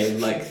League game,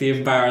 the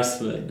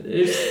embarrassment.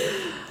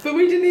 But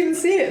we didn't even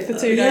see it for 2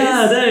 days.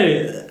 Yeah,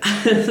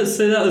 no.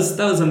 So that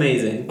was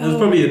amazing. That was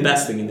probably the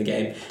best thing in the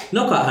game.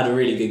 Knockout had a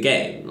really good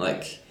game.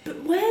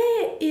 But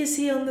where is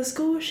he on the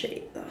score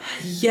sheet, though?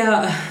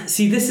 Yeah,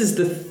 see, this is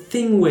the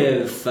thing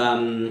with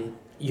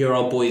your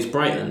old boys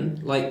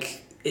Brighton.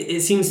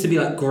 It seems to be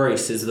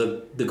Gross is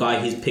the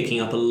guy who's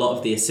picking up a lot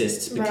of the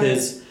assists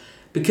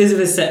because of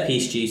his set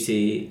piece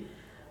duty,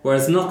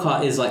 whereas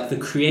Knockout is the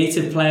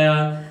creative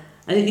player.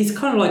 And he's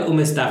kind of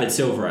almost David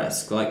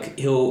Silva-esque.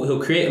 He'll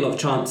create a lot of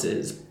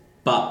chances,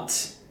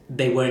 but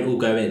they won't all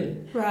go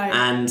in. Right.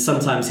 And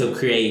sometimes he'll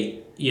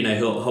create,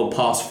 he'll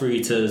pass through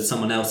to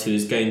someone else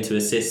who's going to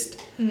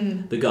assist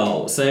the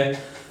goal. So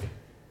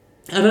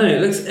I don't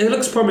know. It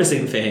looks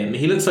promising for him.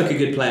 He looks like a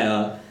good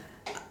player.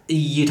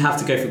 You'd have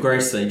to go for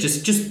Gross though,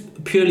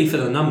 just purely for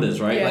the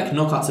numbers, right? Yeah.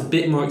 Knockout's a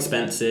bit more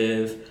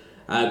expensive.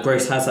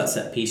 Gross has that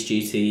set piece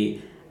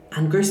duty.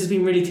 And Gross has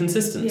been really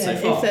consistent so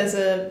far. If there's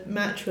a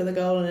match with a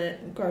goal in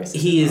it, Gross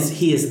He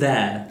is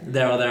there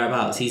or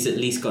thereabouts. He's at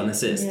least got an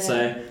assist. Yeah.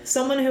 So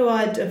someone who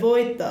I'd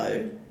avoid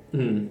though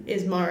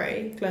is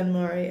Glenn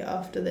Murray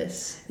after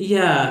this.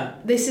 Yeah.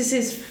 This is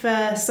his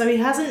first, so he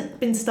hasn't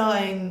been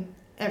starting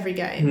every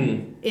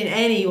game in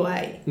any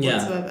way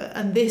whatsoever.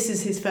 And this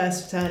is his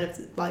first return of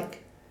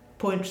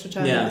points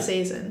return of the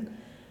season.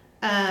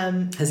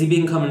 Has he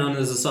been coming on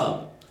as a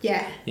sub?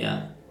 Yeah.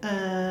 Yeah.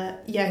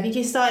 I think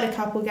he started a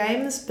couple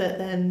games, but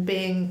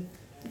then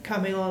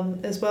coming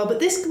on as well. But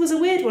this was a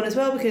weird one as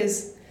well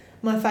because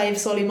my fave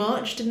Solly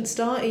March didn't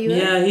start either.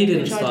 Yeah, he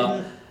didn't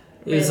start.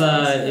 It was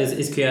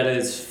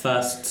Izquierdo's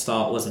first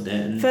start, wasn't it?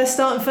 And first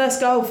start and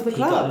first goal for the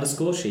club. He got on the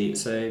score sheet,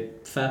 so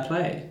fair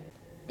play.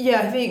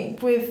 Yeah, I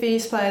think with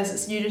these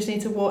players, you just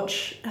need to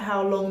watch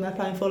how long they're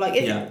playing for. Like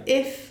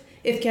if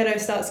Kedo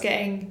starts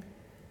getting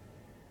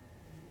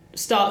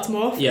starts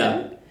more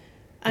often,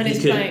 and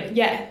he's playing,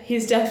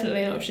 he's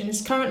definitely an option.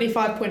 He's currently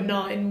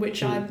 5.9,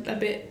 which I'm a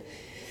bit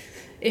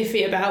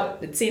iffy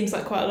about. It seems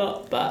like quite a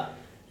lot, but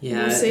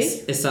we'll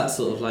see. It's that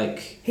sort of like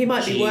he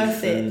might be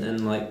worth it,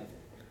 and like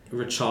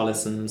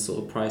Richarlison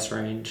sort of price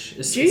range.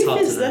 It's Juve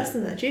hard is to know. less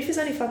than that. Juve is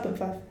only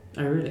 5.5.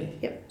 Oh really?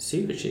 Yep.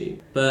 Super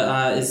cheap.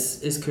 But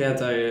is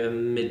Criado a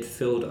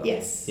midfielder?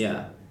 Yes.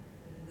 Yeah.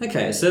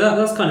 Okay, so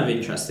that's kind of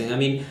interesting. I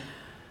mean,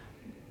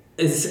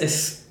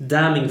 it's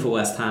damning for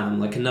West Ham,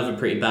 like another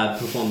pretty bad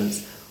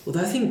performance.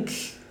 Although I think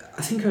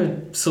I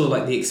saw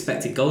like the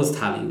expected goals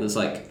tally was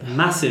like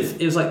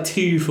massive. It was like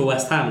 2 for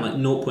West Ham, like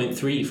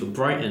 0.3 for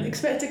Brighton.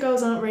 Expected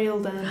goals aren't real,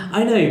 Dan.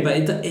 I know, but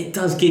it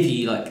does give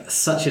you like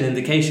such an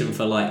indication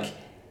for like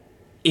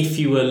if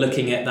you were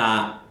looking at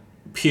that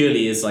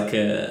purely as like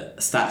a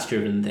stats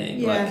driven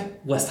thing.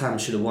 Like West Ham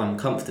should have won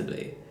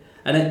comfortably,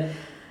 and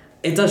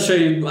it does show.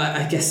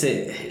 I guess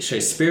it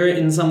shows spirit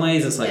in some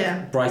ways. It's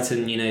like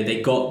Brighton,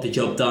 they got the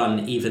job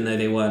done even though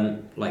they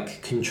weren't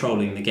like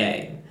controlling the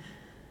game.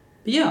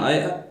 But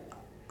yeah,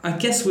 I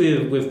guess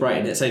with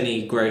Brighton, it's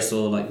only Gross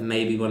or like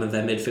maybe one of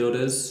their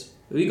midfielders.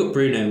 We got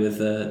Bruno with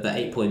the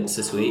 8 points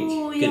this week.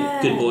 Oh,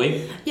 good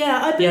boy.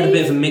 Yeah, he had a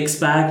bit of a mixed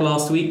bag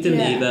last week,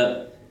 didn't he?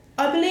 But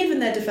I believe in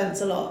their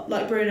defence a lot.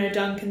 Like Bruno,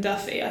 Dunk, and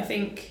Duffy, I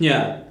think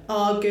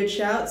are good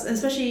shouts. And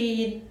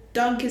especially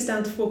Dunk is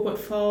down to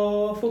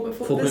 4.4.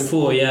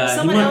 4.4,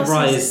 yeah. He might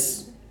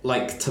rise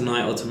like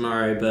tonight or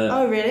tomorrow, but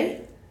oh really?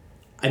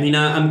 I mean,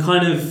 I'm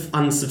kind of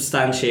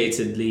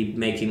unsubstantiated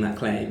making that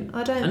claim.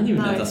 I don't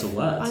even know if that's a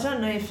word. I don't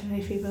know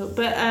if he will.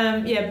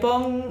 But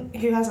Bong,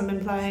 who hasn't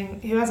been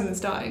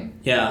starting.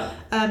 Yeah.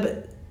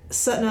 But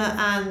Sutner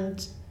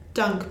and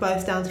Dunk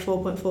both down to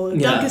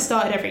 4.4. Dunk has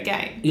started every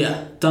game.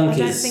 Yeah, I don't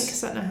think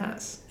Sutner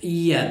has.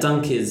 Yeah,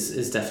 Dunk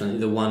is definitely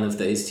the one of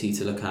those two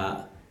to look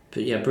at.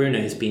 But yeah,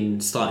 Bruno's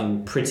been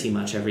starting pretty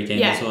much every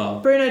game as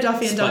well. Bruno,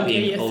 Duffy and Dunk are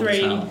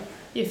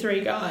your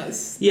three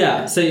guys.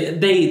 Yeah, so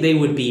they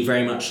would be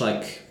very much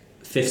like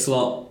 5th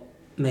slot,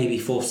 maybe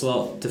 4th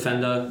slot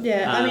defender.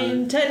 Yeah, I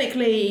mean,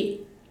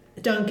 technically,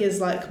 Dunk is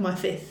like my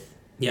 5th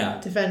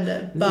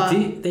defender. But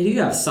they do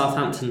have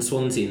Southampton,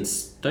 Swansea and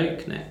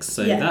Stoke next,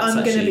 so that's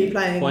I'm going to be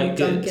playing quite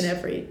Dunk good in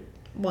every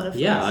one of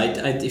them. Yeah,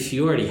 if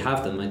you already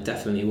have them, I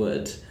definitely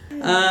would.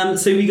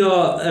 So we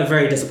got a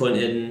very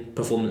disappointing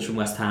performance from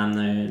West Ham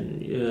though.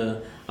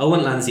 And, I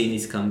want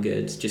Lanzini to come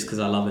good just because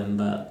I love him,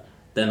 but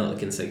they're not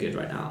looking so good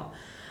right now.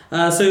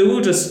 So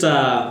we'll just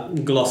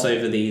gloss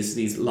over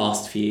these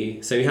last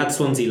few. So we had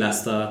Swansea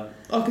Leicester.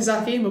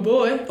 Okazaki, my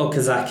boy.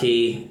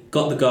 Okazaki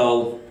got the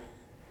goal.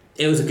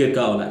 It was a good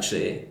goal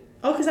actually.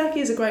 Okazaki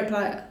is a great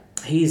player.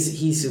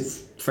 He's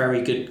a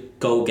very good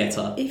goal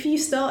getter. If you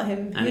start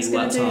him, and he's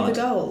going to do hard.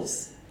 the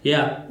goals.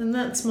 Yeah. And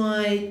that's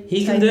my...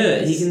 He can do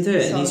it,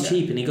 and he's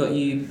cheap, and he got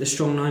you a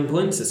strong 9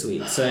 points this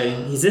week. So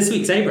he's this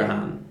week's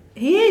Abraham.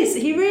 He is,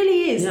 he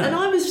really is. Yeah. And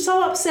I was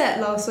so upset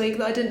last week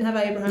that I didn't have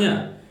Abraham.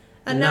 Yeah.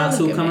 And now it's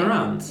all come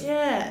around.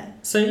 Yeah.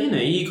 So,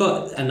 you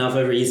got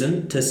another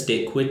reason to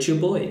stick with your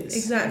boys.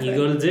 Exactly. You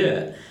got to do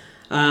it.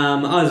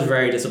 I was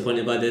very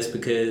disappointed by this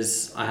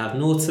because I have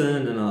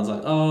Norton, and I was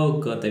like, oh,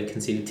 God, they've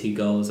conceded 2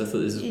 goals. I thought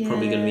this was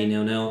probably going to be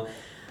 0-0.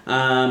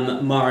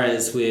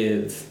 Mahrez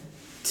with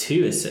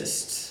 2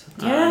 assists.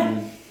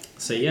 Yeah.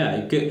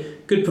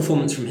 Good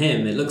performance from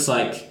him. It looks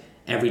like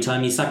every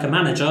time you sack a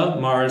manager,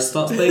 Mahrez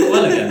starts playing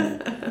well again,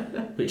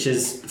 which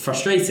is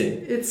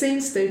frustrating. It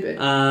seems stupid.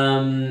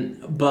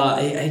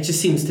 But it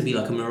just seems to be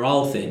like a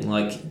morale thing.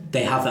 Like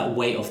they have that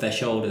weight off their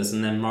shoulders,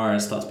 and then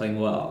Mahrez starts playing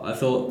well. I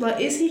thought, like,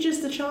 is he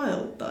just a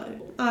child though?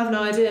 I have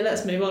no idea.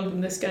 Let's move on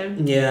from this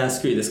game. Yeah,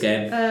 screw this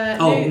game.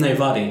 No,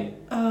 Vardy.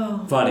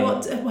 Oh, Vardy.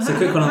 What? So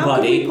quick one on Vardy. How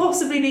could we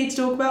possibly need to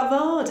talk about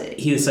Vardy?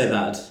 He was so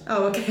bad.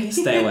 Oh, okay.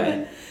 Stay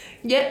away.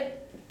 Yep.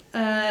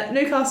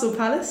 Newcastle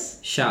Palace.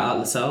 Shout out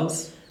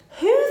Lascelles.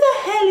 Who the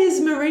hell is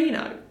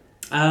Marino?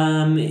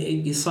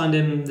 You signed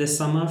him this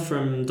summer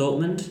from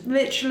Dortmund.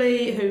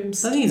 Literally,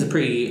 whom's? I think he's a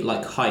pretty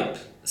hype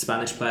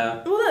Spanish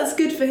player. Well, that's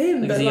good for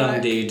him. He's a young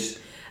dude.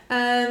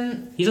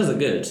 He does it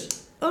good.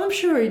 I'm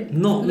sure he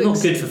not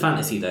good for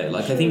fantasy though.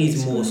 I think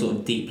he's more sort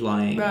of deep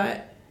lying.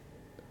 Right.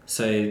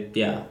 So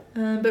yeah.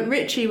 But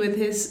Richie with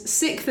his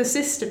 6th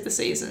assist of the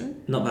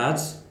season. Not bad.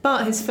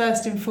 But his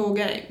first in 4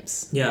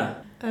 games. Yeah.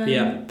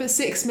 But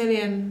 6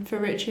 million for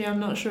Richie, I'm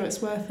not sure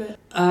it's worth it.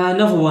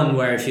 Another one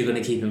where if you're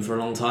going to keep him for a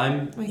long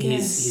time,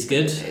 he's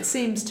good. It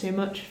seems too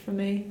much for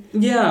me.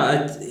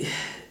 Yeah,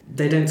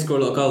 they don't score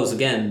a lot of goals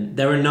again.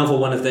 They're another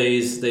one of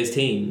those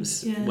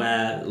teams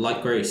where,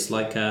 like Gross,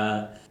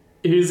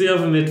 who's the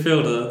other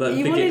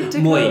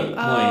midfielder? Moy.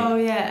 Oh,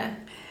 yeah.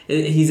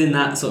 He's in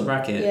that sort of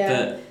bracket,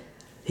 but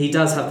he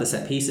does have the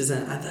set pieces,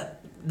 and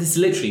this is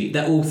literally,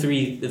 they're all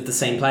 3 of the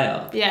same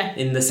player. Yeah.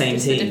 In the same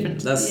team.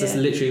 That's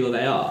literally what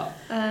they are.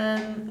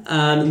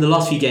 In the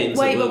last few games.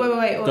 Wait. Go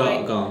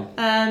on.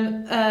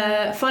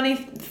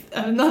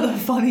 Another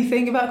funny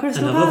thing about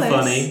Crystal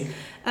Palace.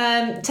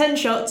 10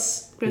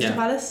 shots, Crystal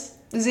Palace.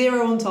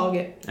 0 on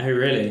target. Oh,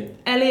 really?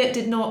 Elliot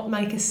did not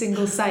make a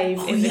single save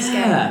in this game.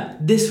 Yeah,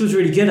 this was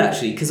really good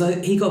actually because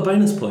he got a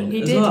bonus point.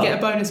 He as did well, get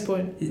a bonus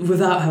point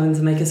without having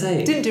to make a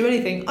save. Didn't do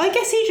anything. I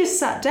guess he just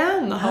sat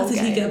down the whole How did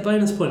game. he get a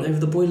bonus point over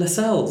the boy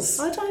Lascelles?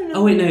 I don't know.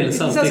 Oh wait, no,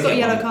 Lascelles Lascelles did got a get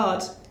yellow one.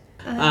 card.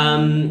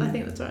 I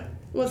think that's right.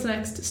 What's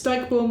next?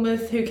 Stoke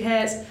Bournemouth, who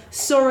cares?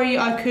 Sorry,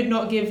 I could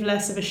not give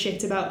less of a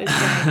shit about this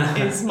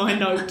game, is my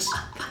note.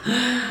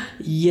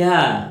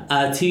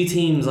 Yeah, 2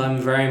 teams I'm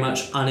very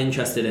much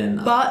uninterested in.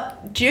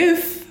 But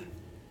Juve.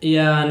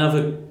 Yeah,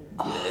 another...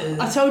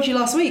 I told you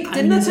last week.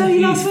 Didn't I tell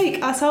you last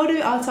week? I told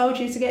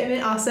you to get him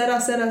in. I said.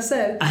 And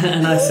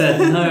I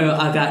said, no,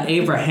 I got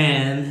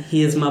Abraham.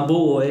 He is my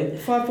boy.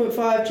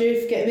 5.5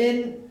 Juve, get him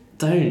in.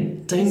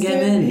 Don't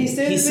get him in. He's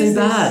so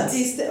bad.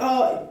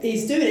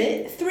 He's doing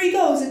it. 3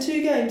 goals in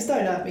 2 games.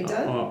 Don't at me,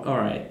 Dan. All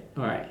right.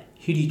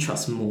 Who do you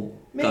trust more,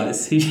 Me.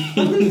 guys? There.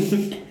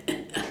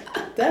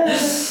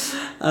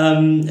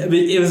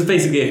 It was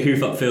basically a hoof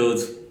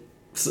upfield,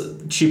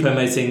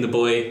 Choupo-Moting the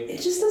boy.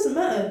 It just doesn't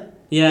matter.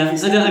 Yeah,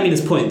 I mean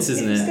it's points,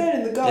 isn't it? It's going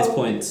in the goal. It's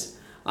points.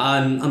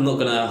 I'm not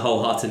gonna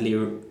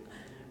wholeheartedly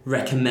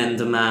recommend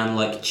a man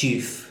like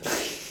Juve.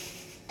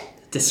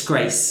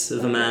 Disgrace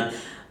of a man.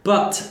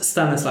 But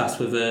Stanislas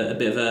with a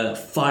bit of a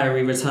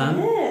fiery return,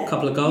 a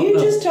couple of goals. You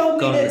just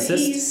told me that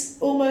assist. he's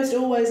almost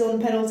always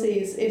on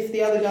penalties if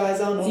the other guys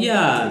aren't on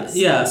penalties.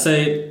 Yeah.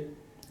 So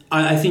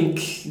I think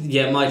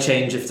my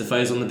change if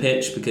Defoe's on the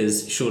pitch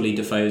because surely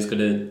Defoe's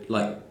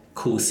gonna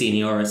call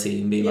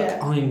seniority and be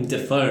like, I'm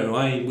Defoe,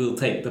 I will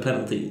take the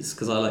penalties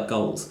because I like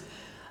goals.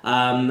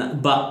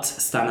 But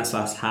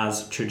Stanislas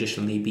has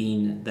traditionally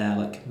been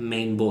their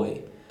main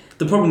boy.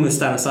 The problem with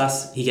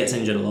Stanislas, he gets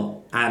injured a lot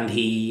and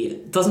he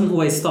doesn't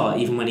always start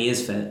even when he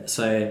is fit.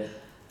 So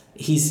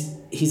he's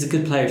a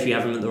good player if you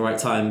have him at the right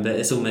time, but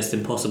it's almost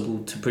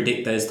impossible to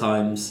predict those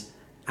times.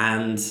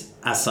 And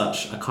as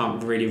such, I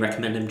can't really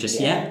recommend him just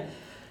yet.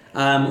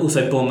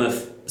 Also,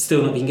 Bournemouth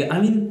still not being good. I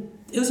mean,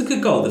 it was a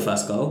good goal, the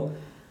first goal.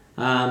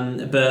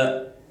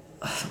 But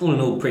all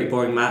in all, pretty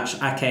boring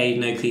match. Ake,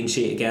 no clean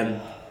sheet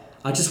again.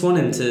 I just want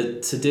him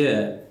to do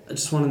it. I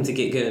just want him to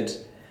get good.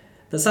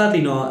 But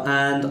sadly not.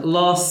 And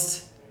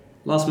last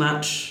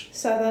match...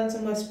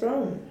 Southampton West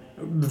Brom.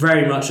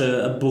 Very much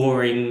a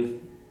boring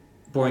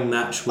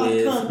match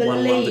with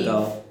 1-1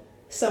 goal.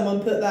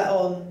 Someone put that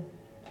on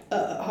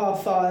at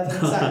 5:30 on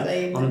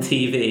Saturday evening. On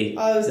TV.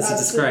 It's a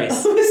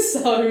disgrace. I was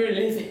so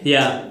livid.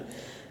 Yeah.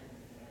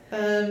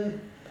 I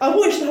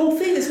watched the whole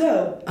thing as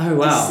well. Oh,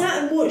 wow. I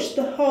sat and watched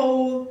the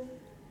whole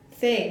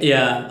thing.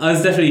 Yeah, I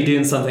was definitely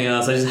doing something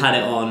else. I just had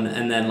it on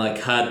and then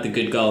heard the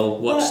good goal,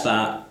 watched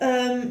that.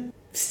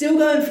 Still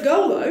going for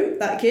goal though,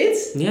 that kid.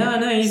 Yeah, I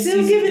know. He's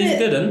giving it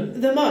good,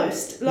 and the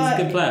most. he's a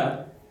good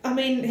player. I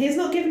mean, he's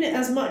not giving it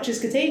as much as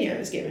Coutinho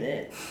has given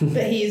it,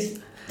 but he's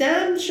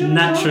damn sure.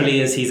 Naturally,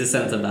 as he's a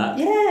centre back.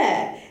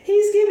 Yeah,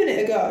 he's giving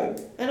it a go,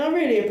 and I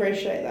really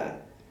appreciate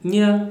that.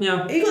 Yeah.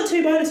 He got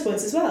 2 bonus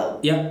points as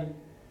well. Yeah,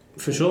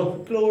 for sure.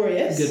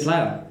 Glorious. Good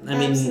player.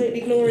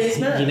 Absolutely glorious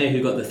man. You know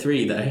who got the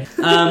 3 though.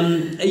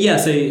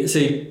 So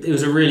it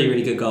was a really,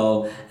 really good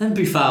goal. And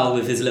Buffal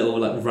with his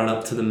little run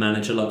up to the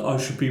manager I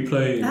should be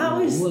playing. That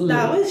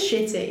was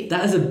shitty.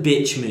 That is a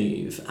bitch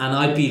move. And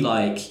I'd be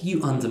like,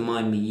 you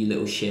undermine me, you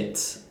little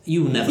shit.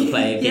 You will never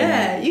play again.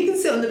 Yeah, you can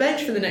sit on the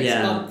bench for the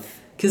next month.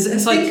 Because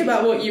it's think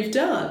about what you've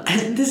done.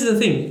 And this is the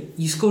thing,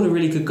 you scored a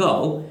really good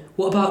goal.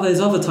 What about those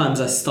other times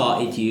I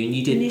started you and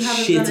you did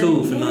shit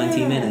all for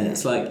 90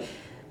 minutes?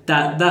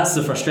 That's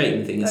the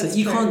frustrating thing. It's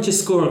you can't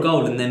just score a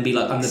goal and then be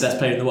I'm the best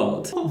player in the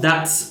world.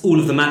 That's all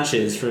of the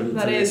matches from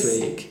this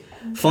week.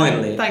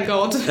 Finally. Thank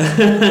God.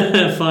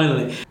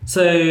 Finally.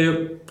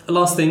 So,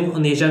 last thing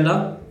on the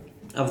agenda,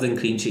 other than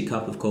Clean Sheet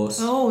Cup, of course.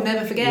 Oh,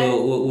 never forget.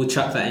 We'll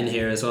chuck that in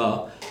here as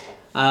well.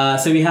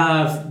 So we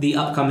have the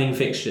upcoming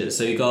fixtures.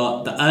 So we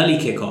got the early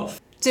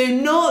kickoff. Do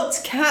not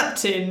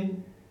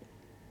captain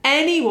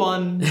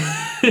anyone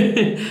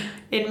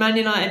in Man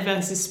United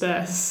versus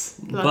Spurs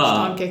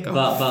lunchtime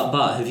kickoff.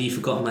 But have you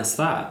forgotten my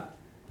stat?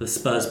 The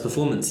Spurs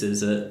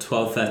performances at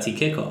 12:30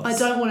 kickoffs. I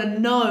don't want to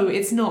know.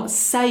 It's not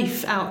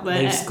safe out there.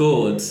 They've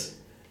scored.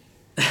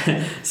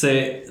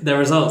 So their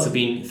results have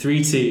been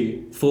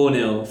 3-2,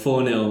 4-0,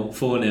 4-0,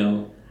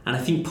 4-0, and I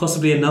think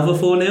possibly another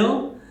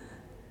 4-0.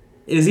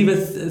 It was either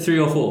 3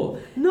 or 4.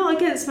 Not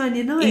against Man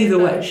United. Either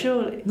way,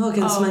 surely. Not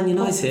against Man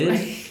United.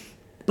 Possibly.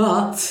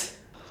 But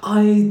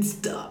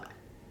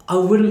I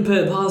wouldn't put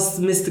it past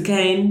Mr.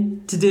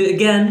 Kane to do it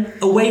again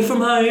away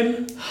from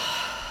home.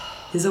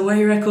 His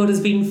away record has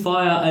been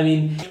fire. I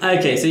mean,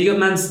 okay, so you got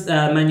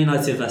Man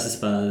United versus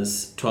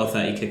Spurs,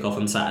 12:30 kickoff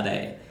on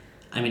Saturday.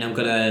 I mean, I'm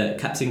gonna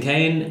captain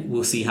Kane.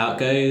 We'll see how it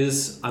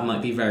goes. I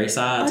might be very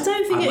sad. I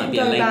don't think it can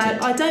go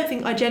bad. I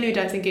genuinely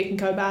don't think it can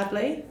go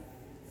badly.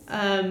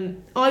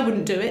 I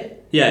wouldn't do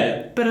it.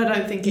 Yeah. But I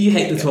don't think you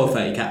hate the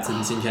 12:30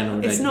 captains in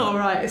general. It's not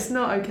alright. It's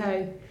not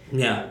okay.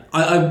 Yeah,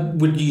 I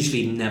would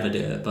usually never do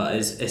it, but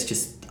it's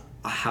just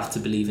I have to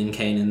believe in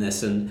Kane in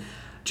this, and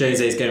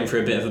Jose's going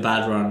through a bit of a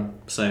bad run.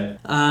 So,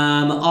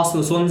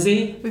 Arsenal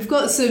Swansea. We've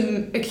got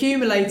some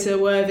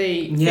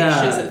accumulator-worthy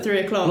fixtures at 3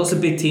 o'clock. Lots of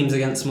big teams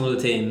against smaller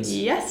teams.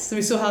 Yes,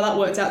 we saw how that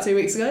worked out 2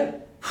 weeks ago.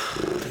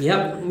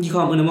 Yep, you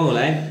can't win them all,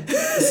 eh?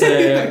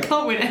 So I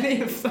can't win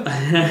any of them.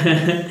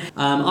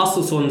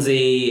 Arsenal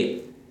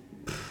Swansea,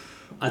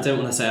 I don't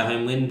want to say a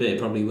home win, but it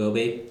probably will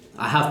be.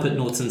 I have put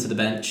Norton to the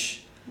bench.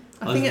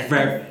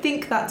 I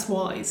think that's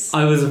wise.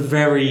 I was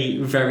very,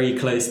 very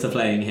close to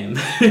playing him.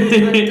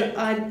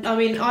 I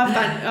mean,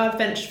 I've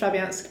benched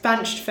Fabianski.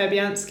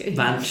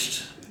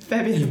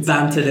 You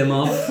bantered him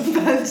off.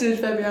 Bantered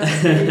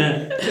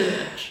Fabianski.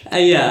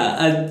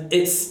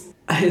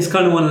 It's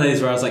kind of one of those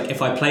where I was like,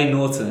 if I play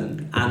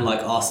Norton and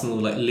like Arsenal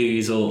like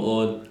lose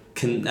or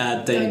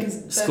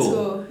don't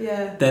score,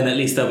 then at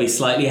least I'll be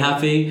slightly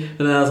happy.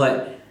 But then I was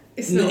like,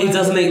 it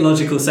doesn't make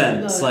logical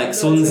sense. No, like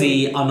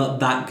Swansea are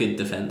not that good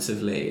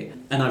defensively,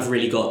 and I've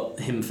really got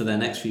him for their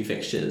next few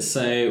fixtures.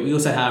 So we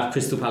also have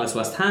Crystal Palace,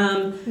 West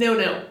Ham.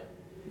 0-0.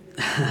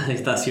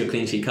 That's your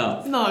clean sheet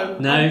cup. No,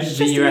 but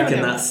you reckon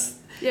 0-0. that's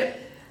Yep.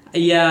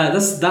 Yeah,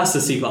 that's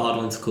a super hard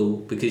one to call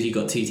because you've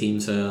got two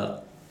teams who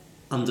are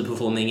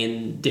underperforming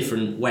in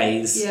different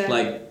ways. Yeah.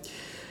 Like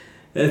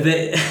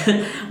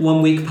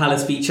 1 week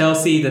Palace beat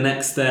Chelsea, the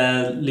next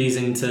they're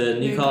losing to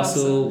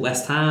Newcastle.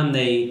 West Ham,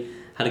 they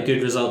had a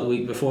good result the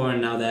week before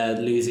and now they're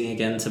losing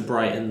again to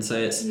Brighton. So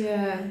it's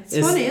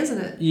funny, isn't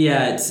it?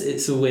 Yeah,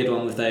 it's a weird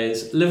one with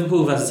those.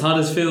 Liverpool versus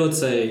Huddersfield,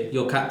 so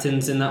your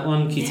captain's in that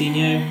one,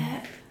 Coutinho. Yeah.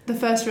 The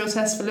first real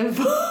test for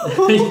Liverpool.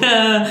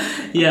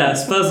 yeah.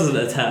 Spurs wasn't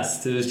a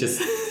test. It was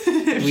just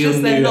we all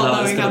knew how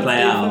it was going to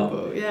play out.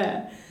 Football,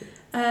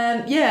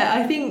 yeah,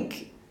 I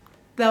think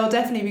there'll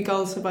definitely be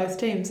goals for both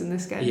teams in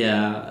this game.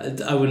 Yeah,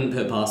 I wouldn't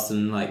put past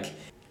them.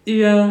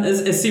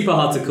 It's super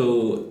hard to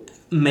call.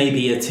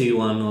 Maybe a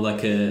 2-1 or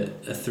like a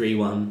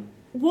 3-1.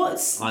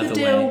 What's the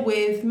deal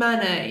with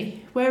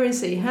Mane? Where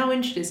is he? How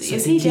injured is he? So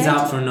is I think he he's dead?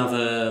 out for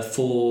another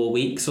 4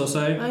 weeks or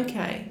so.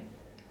 Okay.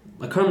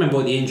 I can't remember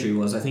what the injury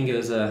was. I think it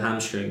was a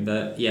hamstring,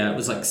 but yeah, it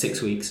was like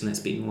 6 weeks, and it's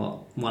been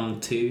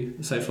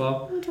 1-2 so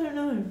far. I don't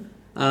know.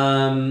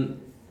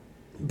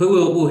 But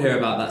we'll hear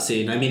about that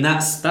soon. I mean,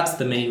 that's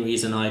the main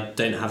reason I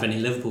don't have any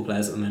Liverpool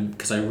players at the moment,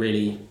 because I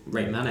really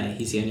rate Mane.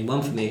 He's the only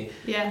one for me.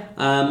 Yeah.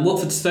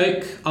 Watford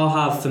Stoke, I'll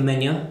have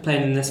Firmino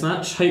playing in this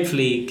match.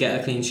 Hopefully get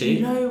a clean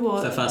sheet. You know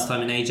what? For the first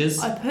time in ages.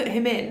 I put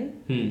him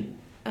in,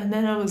 and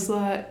then I was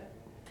like...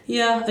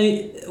 Yeah, I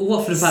mean,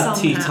 Watford have had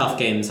 2 Somehow. tough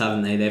games,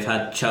 haven't they? They've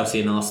had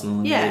Chelsea and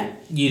Arsenal. And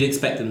you'd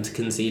expect them to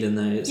concede in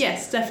those.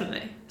 Yes,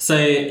 definitely. So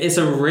it's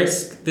a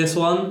risk, this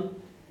one.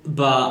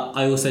 But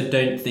I also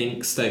don't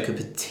think Stoke are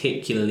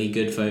particularly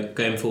good for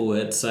going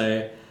forward.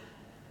 So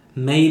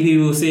maybe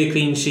we'll see a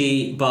clean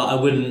sheet, but I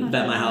wouldn't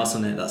bet my house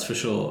on it, that's for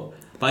sure.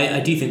 But I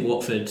do think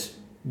Watford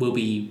will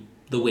be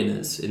the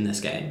winners in this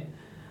game.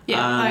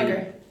 Yeah, I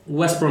agree.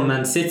 West Brom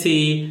Man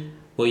City,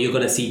 well, you're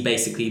going to see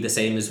basically the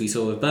same as we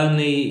saw with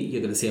Burnley.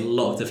 You're going to see a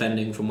lot of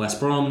defending from West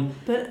Brom.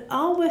 But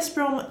are West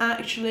Brom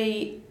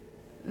actually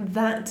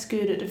that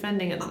good at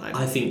defending at the moment?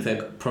 I think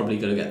they're probably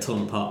going to get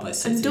torn apart by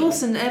City. And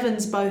Dawson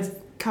Evans both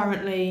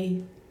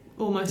currently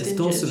almost injured.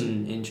 Is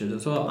Dawson injured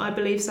as well? I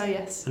believe so,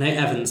 yes. I know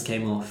Evans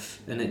came off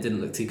and it didn't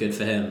look too good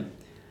for him.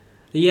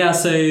 Yeah,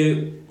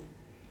 so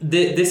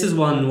this is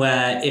one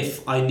where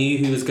if I knew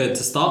who was going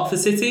to start for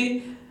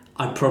City,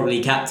 I'd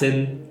probably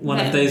captain one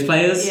of those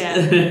players.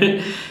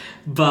 Yeah.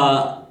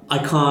 But I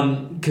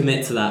can't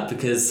commit to that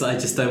because I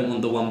just don't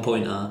want the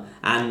 1-pointer.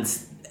 And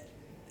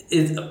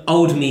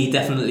old me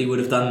definitely would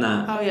have done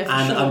that. Oh, yeah, for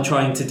and sure. I'm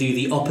trying to do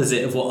the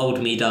opposite of what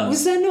old me does.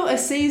 Was there not a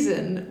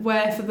season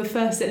where for the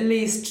first at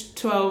least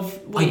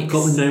 12 weeks... I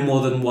got no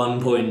more than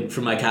 1 point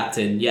from my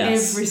captain.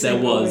 Yes, Every there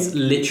single was. week.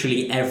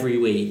 Literally every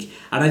week.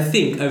 And I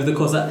think over the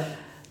course of that,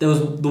 there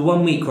was the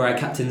 1 week where I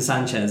captained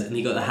Sanchez and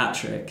he got the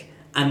hat-trick.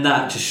 And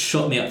that just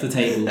shot me up the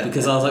table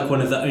because I was like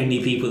one of the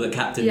only people that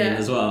captained him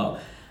as well.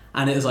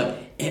 And it was like,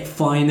 it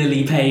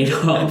finally paid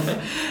off.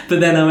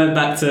 But then I went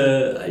back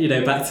to your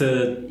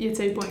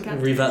 2-point captain.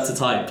 revert to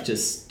type,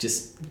 just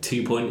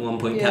 2 point, 1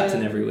 point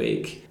captain every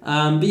week.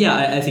 But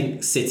yeah, I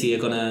think City are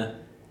going to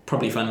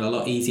probably find it a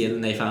lot easier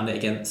than they found it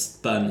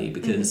against Burnley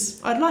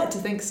because... I'd like to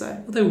think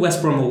so. Although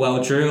West Brom are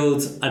well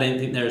drilled, I don't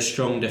think they're as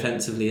strong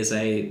defensively as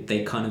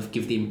they kind of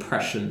give the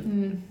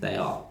impression they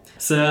are.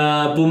 So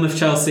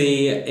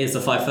Bournemouth-Chelsea is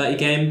a 5:30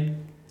 game.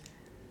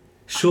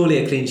 Surely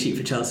a clean sheet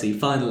for Chelsea,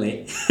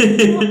 finally.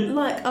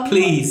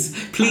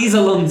 Please,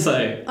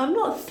 Alonso. I'm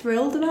not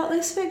thrilled about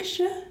this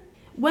fixture.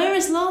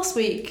 Whereas last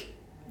week,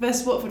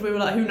 versus Watford, we were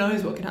like, who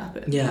knows what could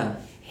happen? Yeah.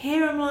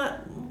 Here I'm like,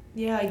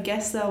 yeah, I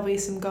guess there'll be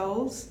some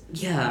goals.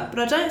 Yeah. But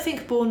I don't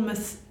think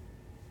Bournemouth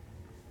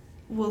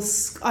will...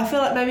 I feel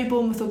like maybe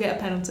Bournemouth will get a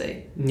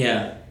penalty.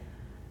 Yeah.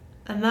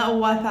 And that will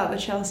wipe out the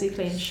Chelsea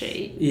clean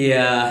sheet.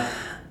 Yeah.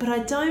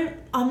 But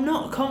I'm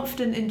not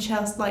confident in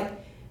Chelsea.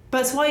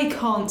 That's why he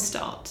can't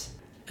start.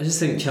 I just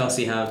think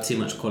Chelsea have too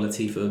much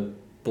quality for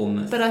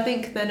Bournemouth. But I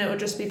think then it will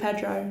just be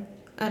Pedro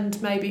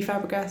and maybe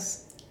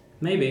Fabregas.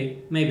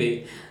 Maybe.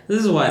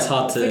 This is why it's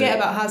hard to... Forget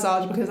about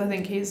Hazard because I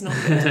think he's not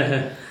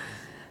good.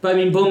 But I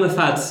mean, Bournemouth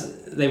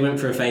they went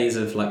through a phase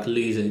of like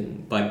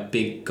losing by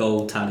big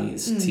goal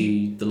tallies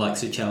to the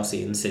likes of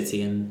Chelsea and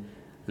City and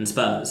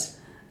Spurs.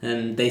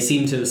 And they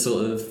seem to have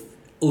sort of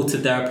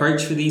altered their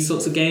approach for these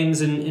sorts of games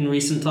in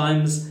recent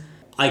times.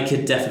 I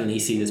could definitely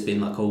see this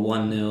being like a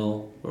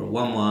 1-0 or a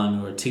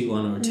 1-1 or a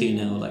 2-1 or a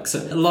 2-0. Like, so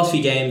the last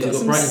few games, we've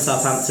got Brighton,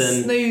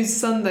 Southampton. Snooze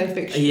Sunday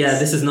fixtures. Yeah,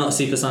 this is not a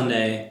Super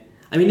Sunday.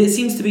 I mean, it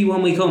seems to be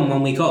 1 week on,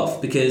 1 week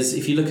off, because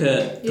if you look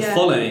at the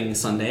following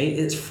Sunday,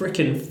 it's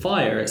freaking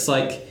fire. It's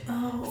like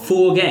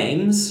 4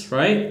 games,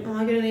 right? Oh,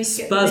 I'm gonna need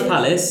to Spurs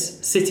Palace,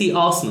 City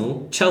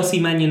Arsenal, Chelsea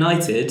Man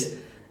United,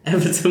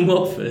 Everton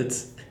Watford.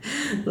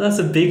 That's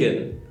a big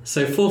one.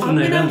 So 4th of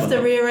November. I'm gonna have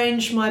to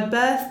rearrange my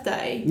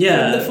birthday.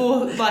 Yeah.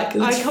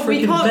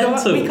 We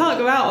can't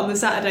go out on the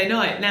Saturday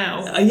night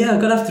now. I'm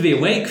gonna have to be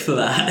awake for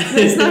that.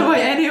 There's no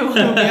way anyone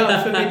will be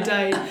up for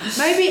midday.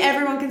 Maybe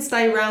everyone can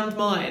stay round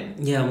mine.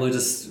 Yeah, and we'll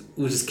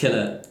just kill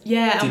it.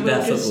 Yeah, do and bare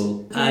we'll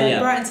football.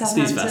 Brighton,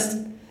 Snooze fest.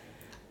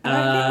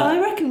 I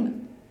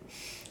reckon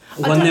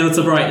 1-0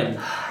 to Brighton.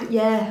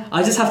 Yeah.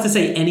 I just have to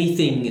say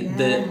anything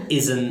that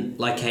isn't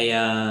like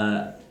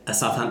a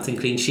Southampton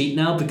clean sheet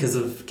now because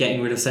of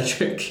getting rid of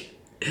Cedric.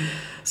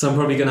 So I'm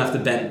probably gonna have to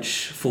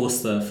bench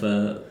Forster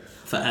for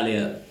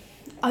Elliott.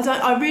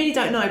 I really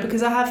don't know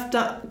because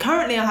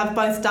currently I have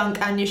both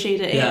Dunk and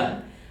Yoshida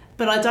in,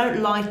 but I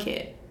don't like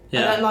it. I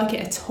don't like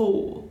it at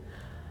all.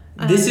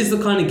 This is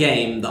the kind of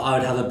game that I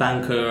would have a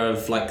banker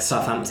of like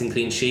Southampton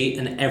clean sheet,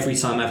 and every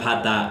time I've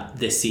had that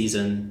this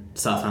season,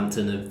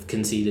 Southampton have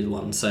conceded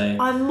one. So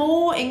I'm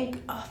more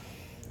in.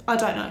 I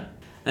don't know.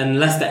 And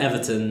Leicester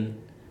Everton,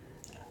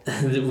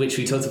 which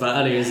we talked about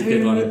earlier, is a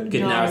good one,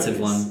 good narrative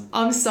one.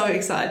 I'm so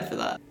excited for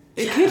that.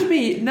 It could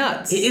be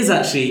nuts. It is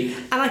actually.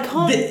 And I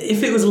can't.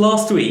 If it was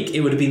last week,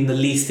 it would have been the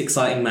least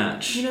exciting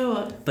match. You know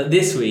what? But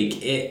this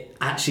week, it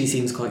actually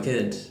seems quite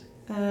good.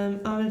 I'm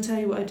going to tell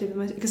you what I did with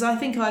my... Because I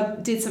think I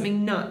did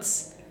something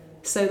nuts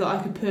so that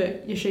I could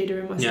put Yoshida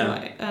in my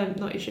side.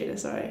 Not Yoshida,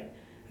 sorry.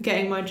 I'm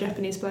getting my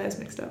Japanese players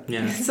mixed up.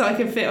 Yeah. So I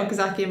could fit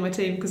Okazaki in my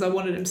team because I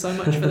wanted him so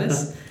much for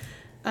this.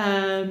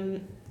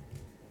 I've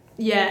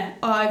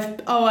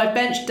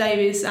benched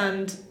Davies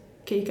and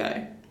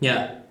Kiko.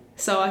 Yeah.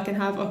 So I can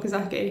have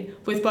Okazaki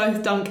with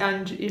both Dunk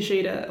and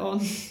Yoshida on.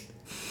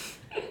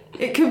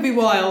 It could be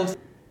wild.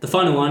 The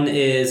final one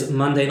is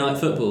Monday Night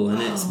Football, and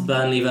it's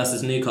Burnley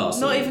versus Newcastle.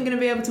 Not even going to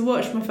be able to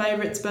watch my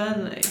favourites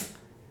Burnley.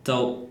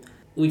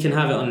 We can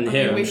have it on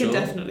here, we I'm can sure.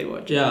 definitely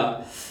watch it.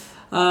 Yeah.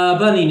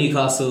 Burnley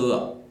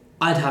Newcastle,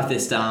 I'd have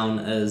this down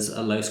as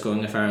a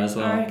low-scoring affair as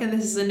well. I reckon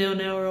this is a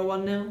 0-0 or a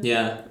 1-0.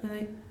 Yeah. I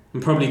think. I'm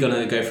probably going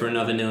to go for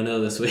another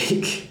 0-0 this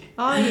week.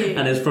 Are you?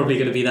 And it's probably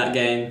going to be that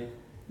game.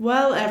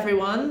 Well,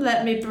 everyone,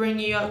 let me bring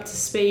you up to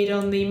speed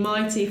on the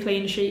mighty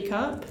Clean Sheet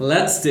Cup.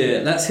 Let's do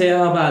it. Let's hear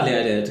how badly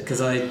I did,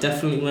 because I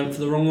definitely went for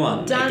the wrong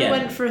one. Dan again.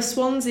 went for a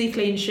Swansea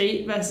clean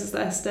sheet versus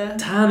Leicester.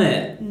 Damn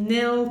it.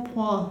 0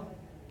 points.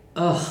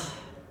 Oh,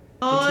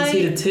 we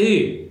conceded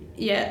 2.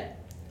 Yeah.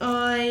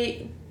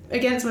 I,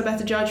 against my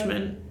better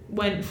judgment,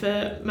 went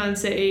for Man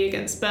City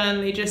against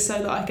Burnley just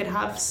so that I could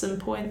have some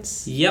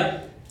points.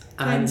 Yep.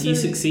 And you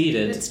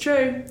succeeded. It's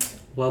true.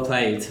 Well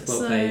played.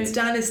 Well played. So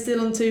Dan is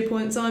still on 2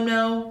 points. I'm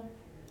now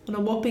on a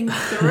whopping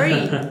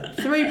 3.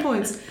 3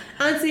 points.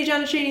 Anthony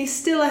Giannichini's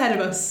still ahead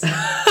of us.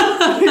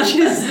 Which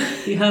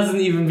is... He hasn't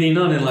even been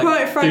on in like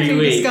quite 3 frankly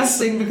weeks.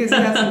 disgusting because he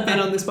hasn't been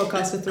on this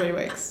podcast for 3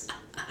 weeks.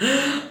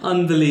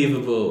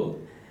 Unbelievable.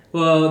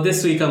 Well,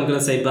 this week I'm going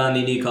to say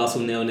Burnley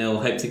Newcastle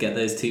 0-0. Hope to get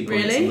those 2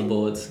 points on the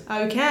board.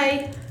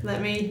 Okay.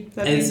 Let me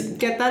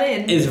get that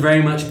in. It's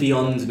very much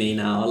beyond me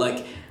now.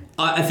 Like,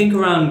 I think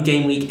around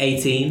game week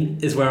 18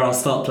 is where I'll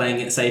start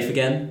playing it safe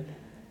again.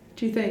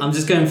 Do you think? I'm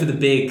just going for the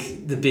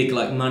big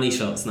like money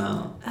shots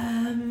now.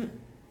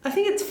 I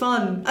think it's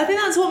fun. I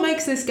think that's what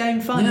makes this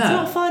game fun. Yeah. It's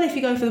not fun if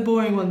you go for the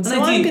boring ones. So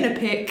I'm going to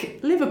pick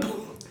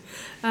Liverpool.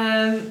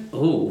 I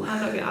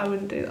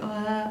wouldn't do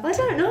that. I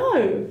don't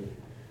know.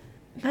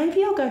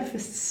 Maybe I'll go for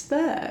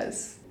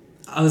Spurs.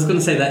 I was going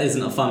to say that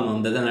isn't a fun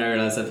one, but then I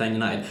realised they're playing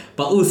United.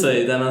 But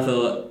also, then I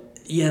thought,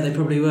 yeah, they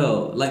probably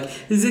will. Like,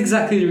 this is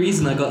exactly the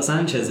reason I got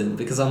Sanchez in,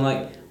 because I'm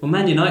like, well,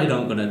 Man United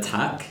aren't going to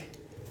attack.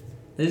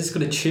 They're just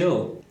going to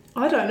chill.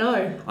 I don't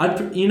know.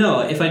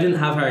 If I didn't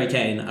have Harry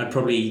Kane, I'd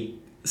probably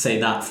say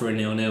that for a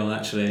 0-0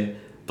 actually.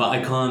 But I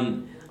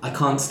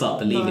can't start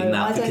believing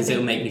that because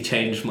it'll make me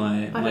change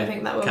my captain. I don't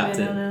think that will be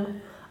a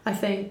 0-0. I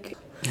think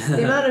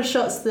the amount of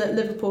shots that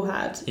Liverpool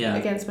had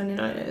against Man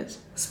United.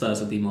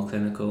 Spurs would be more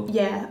clinical.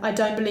 Yeah, I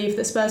don't believe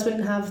that Spurs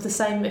wouldn't have the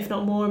same, if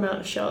not more, amount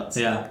of shots.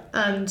 Yeah.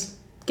 And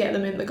get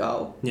them in the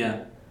goal.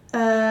 Yeah.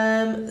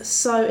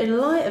 So in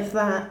light of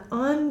that,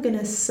 I'm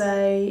gonna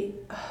say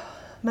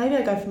maybe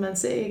I go for Man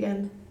City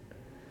again.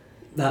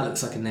 That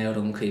looks like a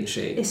nailed-on clean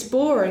sheet. It's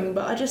boring,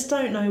 but I just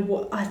don't know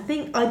what I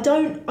think. I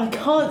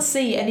can't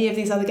see any of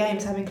these other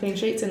games having clean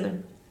sheets in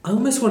them. I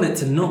almost want it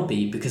to not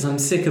be because I'm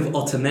sick of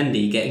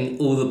Otamendi getting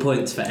all the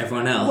points for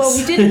everyone else. Well,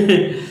 he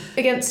didn't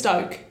against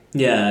Stoke.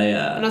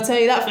 Yeah. And I'll tell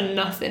you that for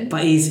nothing.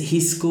 But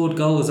he's scored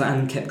goals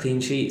and kept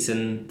clean sheets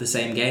in the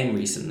same game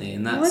recently,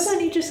 and that's... Why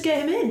don't you just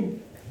get him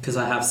in? Because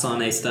I have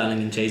Sane, Sterling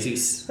and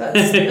Jesus.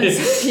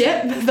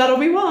 Yep, that'll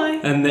be why.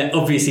 And then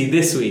obviously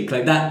this week,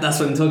 like that's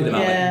what I'm talking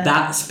about. Yeah. Like,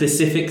 that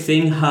specific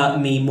thing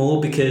hurt me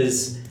more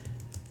because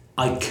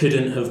I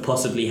couldn't have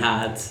possibly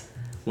had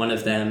one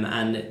of them,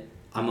 and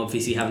I'm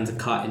obviously having to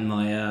cut in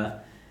my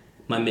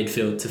my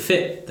midfield to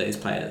fit those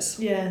players.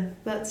 Yeah,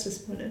 that's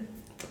disappointing.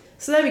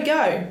 So there we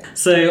go.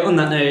 So on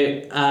that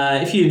note,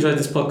 if you enjoyed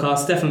this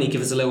podcast, definitely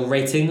give us a little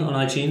rating on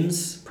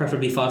iTunes,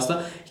 preferably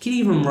 5-star. You can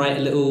even write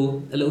a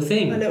little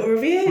thing. A little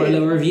review. Write a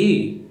little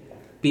review.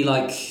 Be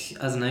like,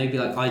 I don't know, be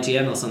like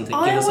IGN or something.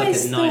 Give us like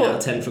a 9 out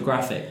of 10 for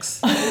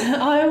graphics.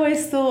 I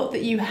always thought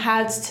that you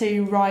had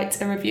to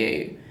write a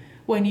review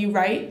when you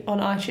rate on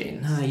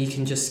iTunes. No, you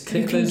can just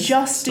click You can those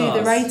just stars. do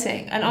the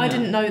rating. And I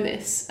didn't know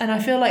this. And I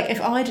feel like if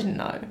I didn't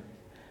know,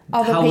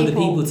 how were the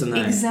people to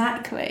know?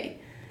 Exactly.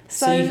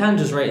 So you can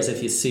just rate as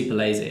if you're super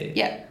lazy.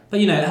 Yeah. But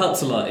it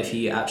helps a lot if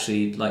you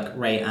actually like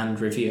rate and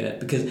review it,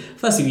 because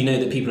firstly we know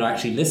that people are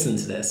actually listening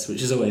to this,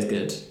 which is always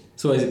good.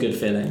 It's always a good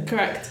feeling.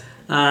 Correct.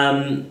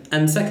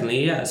 And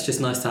secondly, it's just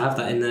nice to have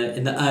that in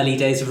the early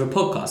days of a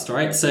podcast,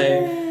 right?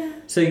 So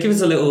give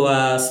us a little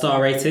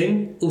star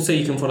rating. Also,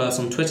 you can follow us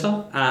on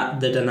Twitter at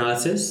The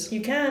Danalysis.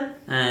 You can.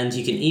 And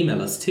you can email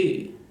us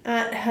too.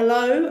 At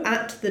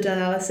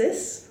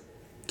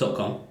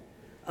hello@thedanalysis.com.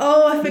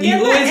 Oh, I forget.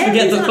 You always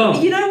forget .com.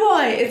 You know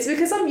why? It's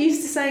because I'm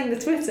used to saying the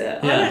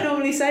Twitter. Yeah. I don't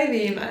normally say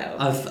the email.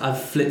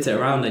 I've flipped it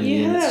around on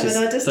you, Yeah, and it's and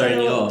I just just throwing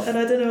don't you know off. And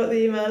I don't know what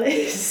the email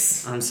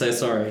is. I'm so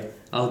sorry.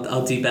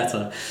 I'll do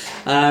better.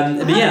 I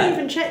haven't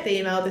even checked the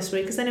email this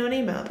week. Has anyone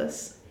emailed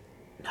us?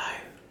 No.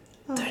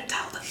 Oh. Don't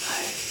tell them. No.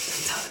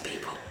 Don't tell the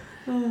people.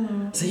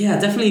 Oh. So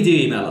definitely do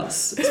email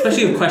us,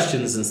 especially with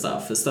questions and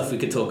stuff, for stuff we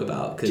could talk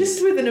about.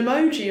 Just with an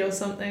emoji or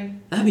something.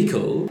 That'd be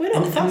cool. We're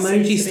not an fussy,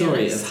 emoji to be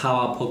story honest. of how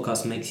our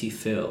podcast makes you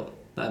feel.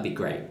 That'd be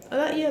great.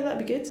 That'd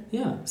be good.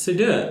 Yeah, so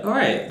do it. All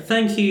right.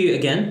 Thank you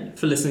again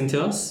for listening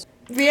to us.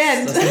 The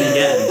end. That's what you're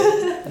getting.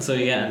 That's what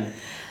you're getting.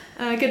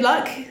 Good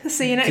luck.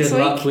 See you next week. Good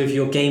luck with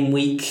your game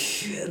week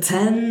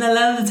 10,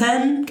 11,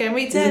 10? Game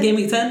week 10. Is it game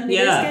week 10? It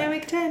is game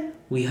week 10.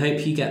 We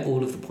hope you get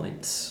all of the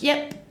points.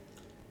 Yep.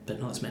 But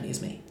not as many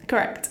as me.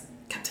 Correct.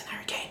 Captain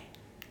Harry Kane.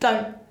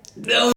 Don't. No.